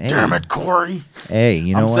 Corey. Hey. Damn it, Corey. Hey,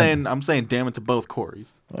 you know what? I'm saying damn it to both Corys.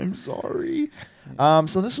 I'm sorry.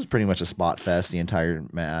 So this was pretty much a spot fest, the entire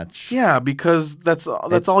match. Yeah, because that's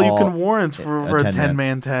all you can warrant for a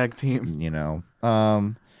 10-man tag team.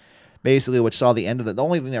 Basically, which saw the end of the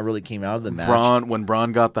only thing that really came out of the match. When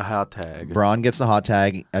Braun got the hot tag. Braun gets the hot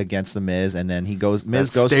tag against the Miz, and then Miz goes stare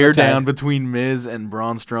for the tag. down between Miz and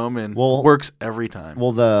Braun Strowman works every time.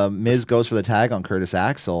 Well, the Miz goes for the tag on Curtis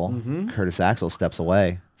Axel. Mm-hmm. Curtis Axel steps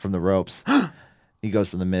away from the ropes. He goes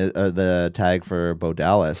for the tag for Bo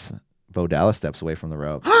Dallas. Bo Dallas steps away from the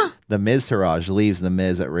ropes. The Miz Taraj leaves the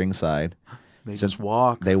Miz at ringside. They just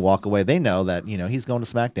walk. They walk away. They know that he's going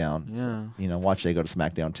to SmackDown. Yeah. So, watch they go to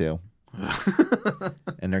SmackDown too.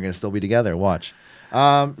 And they're going to still be together. Watch.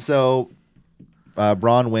 So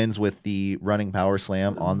Braun wins with the running power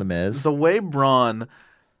slam on The Miz. The way Braun,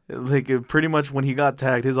 pretty much when he got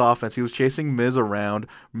tagged, his offense, he was chasing Miz around.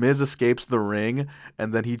 Miz escapes the ring,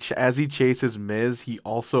 and then as he chases Miz, he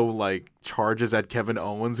also charges at Kevin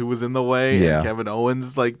Owens, who was in the way. Yeah. And Kevin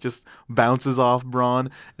Owens just bounces off Braun,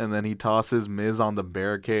 and then he tosses Miz on the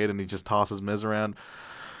barricade, and he just tosses Miz around.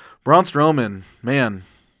 Braun Strowman, man.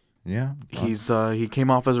 Yeah. He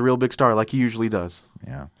came off as a real big star like he usually does.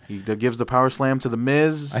 Yeah. He gives the power slam to The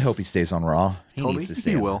Miz. I hope he stays on Raw. He Totally. needs to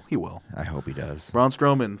stay. He will. I hope he does. Braun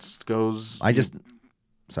Strowman goes.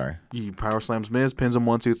 Sorry. He power slams Miz, pins him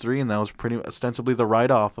 1, 2, 3, and that was pretty ostensibly the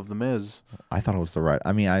write-off of The Miz. I thought it was the right.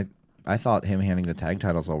 I mean, I thought him handing the tag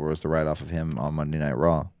titles over was the write-off of him on Monday Night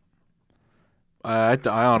Raw. I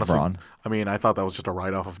honestly, Braun. I thought that was just a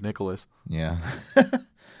write-off of Nicholas. Yeah.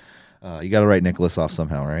 You got to write Nicholas off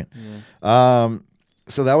somehow, right? Yeah.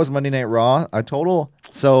 So that was Monday Night Raw.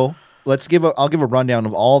 So I'll give a rundown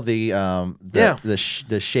of all the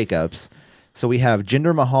shakeups. So we have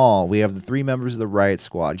Jinder Mahal. We have the 3 members of the Riot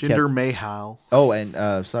Squad. Jinder Mahal. Oh, and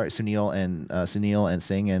Sunil and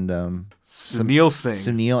Singh and Sunil Singh.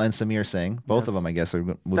 Sunil and Samir Singh. Both of them, I guess, would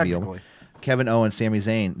be able. Technically. Kevin Owens, Sami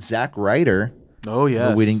Zayn, Zack Ryder. Oh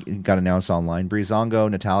yes. We got announced online. Breezango,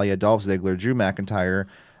 Natalya, Dolph Ziggler, Drew McIntyre,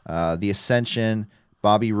 The Ascension,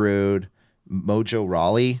 Bobby Roode, Mojo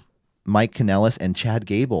Rawley, Mike Kanellis, and Chad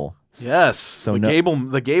Gable. Yes. So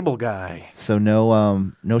the Gable guy. So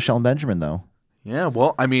no Shelton Benjamin though. Yeah.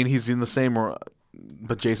 Well, I mean, he's in the same.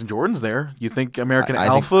 But Jason Jordan's there. You think American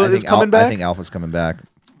Alpha is coming back? I think Alpha's coming back.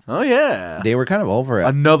 Oh yeah. They were kind of over it.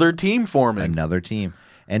 Another team forming. Another team.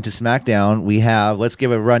 And to SmackDown, we have. Let's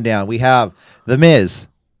give a rundown. We have The Miz.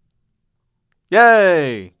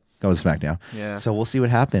 Yay. Go to SmackDown. Yeah. So we'll see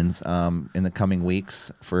what happens in the coming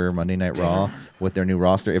weeks for Monday Night Raw with their new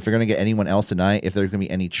roster. If they're going to get anyone else tonight, if there's going to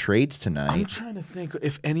be any trades tonight. I'm trying to think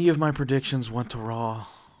if any of my predictions went to Raw.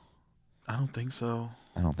 I don't think so.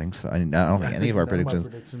 I don't think so. I don't think any of our predictions.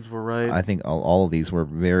 My predictions were right. I think all of these were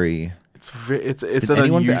very. It's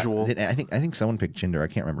unusual. I think someone picked Jinder. I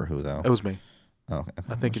can't remember who though. It was me. Oh, okay.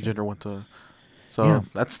 I think Jinder went to. So Yeah.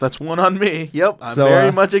 that's one on me. Yep. I'm So,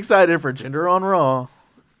 very much excited for Jinder on Raw.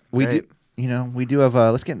 We Great. we do have.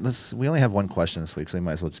 We only have one question this week, so we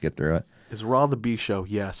might as well just get through it. Is Raw the B show?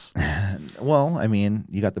 Yes. Well, I mean,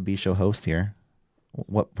 you got the B show host here.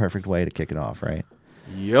 What perfect way to kick it off, right?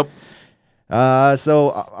 Yep.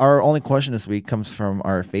 So our only question this week comes from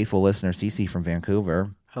our faithful listener, Cece from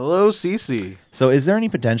Vancouver. Hello, Cece. So is there any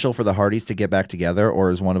potential for the Hardys to get back together,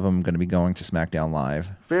 or is one of them going to be going to SmackDown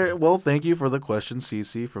Live? Well, thank you for the question,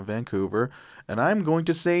 Cece from Vancouver. And I'm going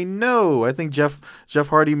to say no. I think Jeff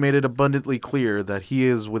Hardy made it abundantly clear that he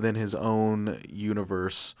is within his own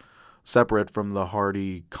universe, separate from the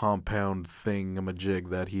Hardy compound thingamajig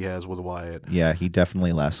that he has with Wyatt. Yeah, he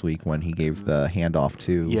definitely last week when he gave the handoff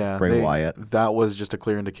to Bray Wyatt. That was just a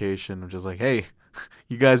clear indication of just like, hey,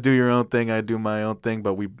 you guys do your own thing, I do my own thing,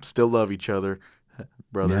 but we still love each other,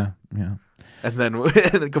 brother. Yeah. And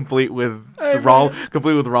then complete with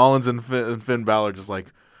Rollins and Finn Balor, just like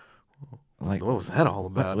what was that all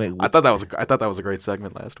about? I thought that was a great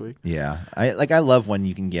segment last week. Yeah, I love when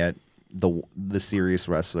you can get the serious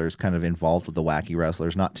wrestlers kind of involved with the wacky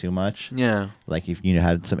wrestlers, not too much. Yeah, like if you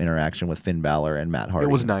had some interaction with Finn Balor and Matt Hardy.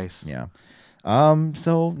 It was nice. Yeah.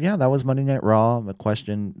 So yeah, that was Monday Night Raw. The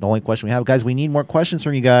only question we have, guys, we need more questions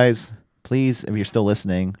from you guys. Please, if you're still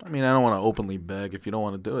listening. I mean, I don't want to openly beg. If you don't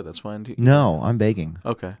want to do it, that's fine too. No, I'm begging.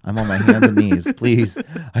 Okay. I'm on my hands and knees. Please,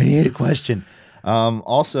 I need a question.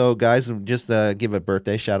 Also, guys, just give a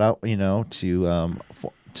birthday shout out, to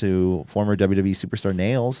former WWE superstar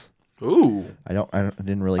Nails. Ooh. I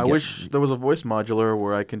didn't really. I wish there was a voice modulator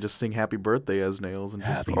where I can just sing "Happy Birthday" as Nails and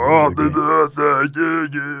Happy birthday.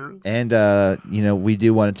 And we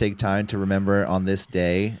do want to take time to remember on this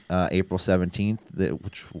day, April 17th,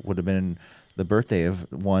 which would have been the birthday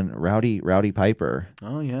of one Rowdy Piper.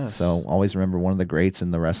 Oh yes. So always remember one of the greats in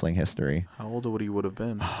the wrestling history. How old would he have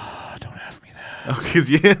been? Don't ask me that. Because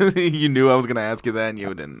you knew I was going to ask you that, and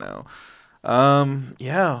you didn't know.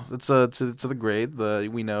 Yeah, it's the great.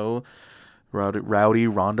 We know Rowdy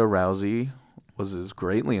Ronda Rousey was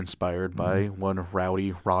greatly inspired by one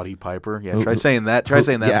Rowdy Roddy Piper. Yeah, try saying that.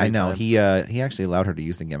 Yeah, I know. Times. He actually allowed her to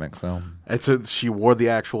use the gimmick. So she wore the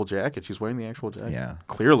actual jacket. She's wearing the actual jacket. Yeah,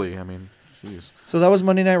 clearly. I mean, jeez. So that was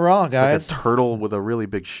Monday Night Raw, guys. Like a turtle with a really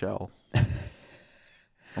big shell.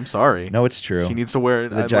 I'm sorry. No, it's true. She needs to wear it.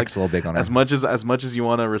 The jacket's a little big on her. As much as you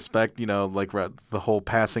want to respect, the whole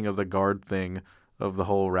passing of the guard thing of the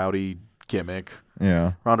whole Rowdy gimmick.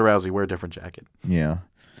 Yeah. Ronda Rousey, wear a different jacket. Yeah.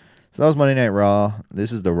 So that was Monday Night Raw.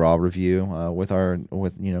 This is the Raw review with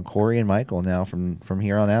Corey and Michael now from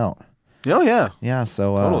here on out. Oh yeah. Yeah,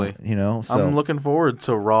 so totally. So I'm looking forward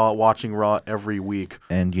to watching Raw every week.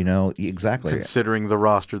 And exactly. Considering the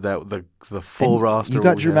roster the full roster. You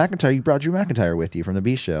got Drew McIntyre. You brought Drew McIntyre with you from the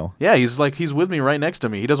B Show. Yeah, he's with me right next to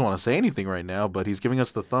me. He doesn't want to say anything right now, but he's giving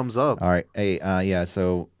us the thumbs up. All right. Hey,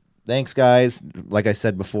 so thanks, guys. Like I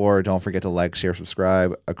said before, don't forget to like, share,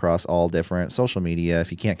 subscribe across all different social media.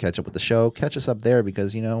 If you can't catch up with the show, catch us up there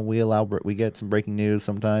because, we get some breaking news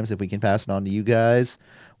sometimes. If we can pass it on to you guys,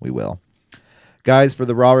 we will. Guys, for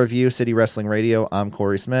the Raw review, City Wrestling Radio, I'm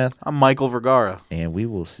Corey Smith. I'm Michael Vergara. And we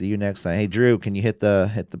will see you next time. Hey, Drew, can you hit the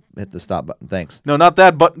stop button? Thanks. No, not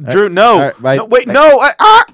that button. Drew, no. All right, bye. No, wait, bye. no.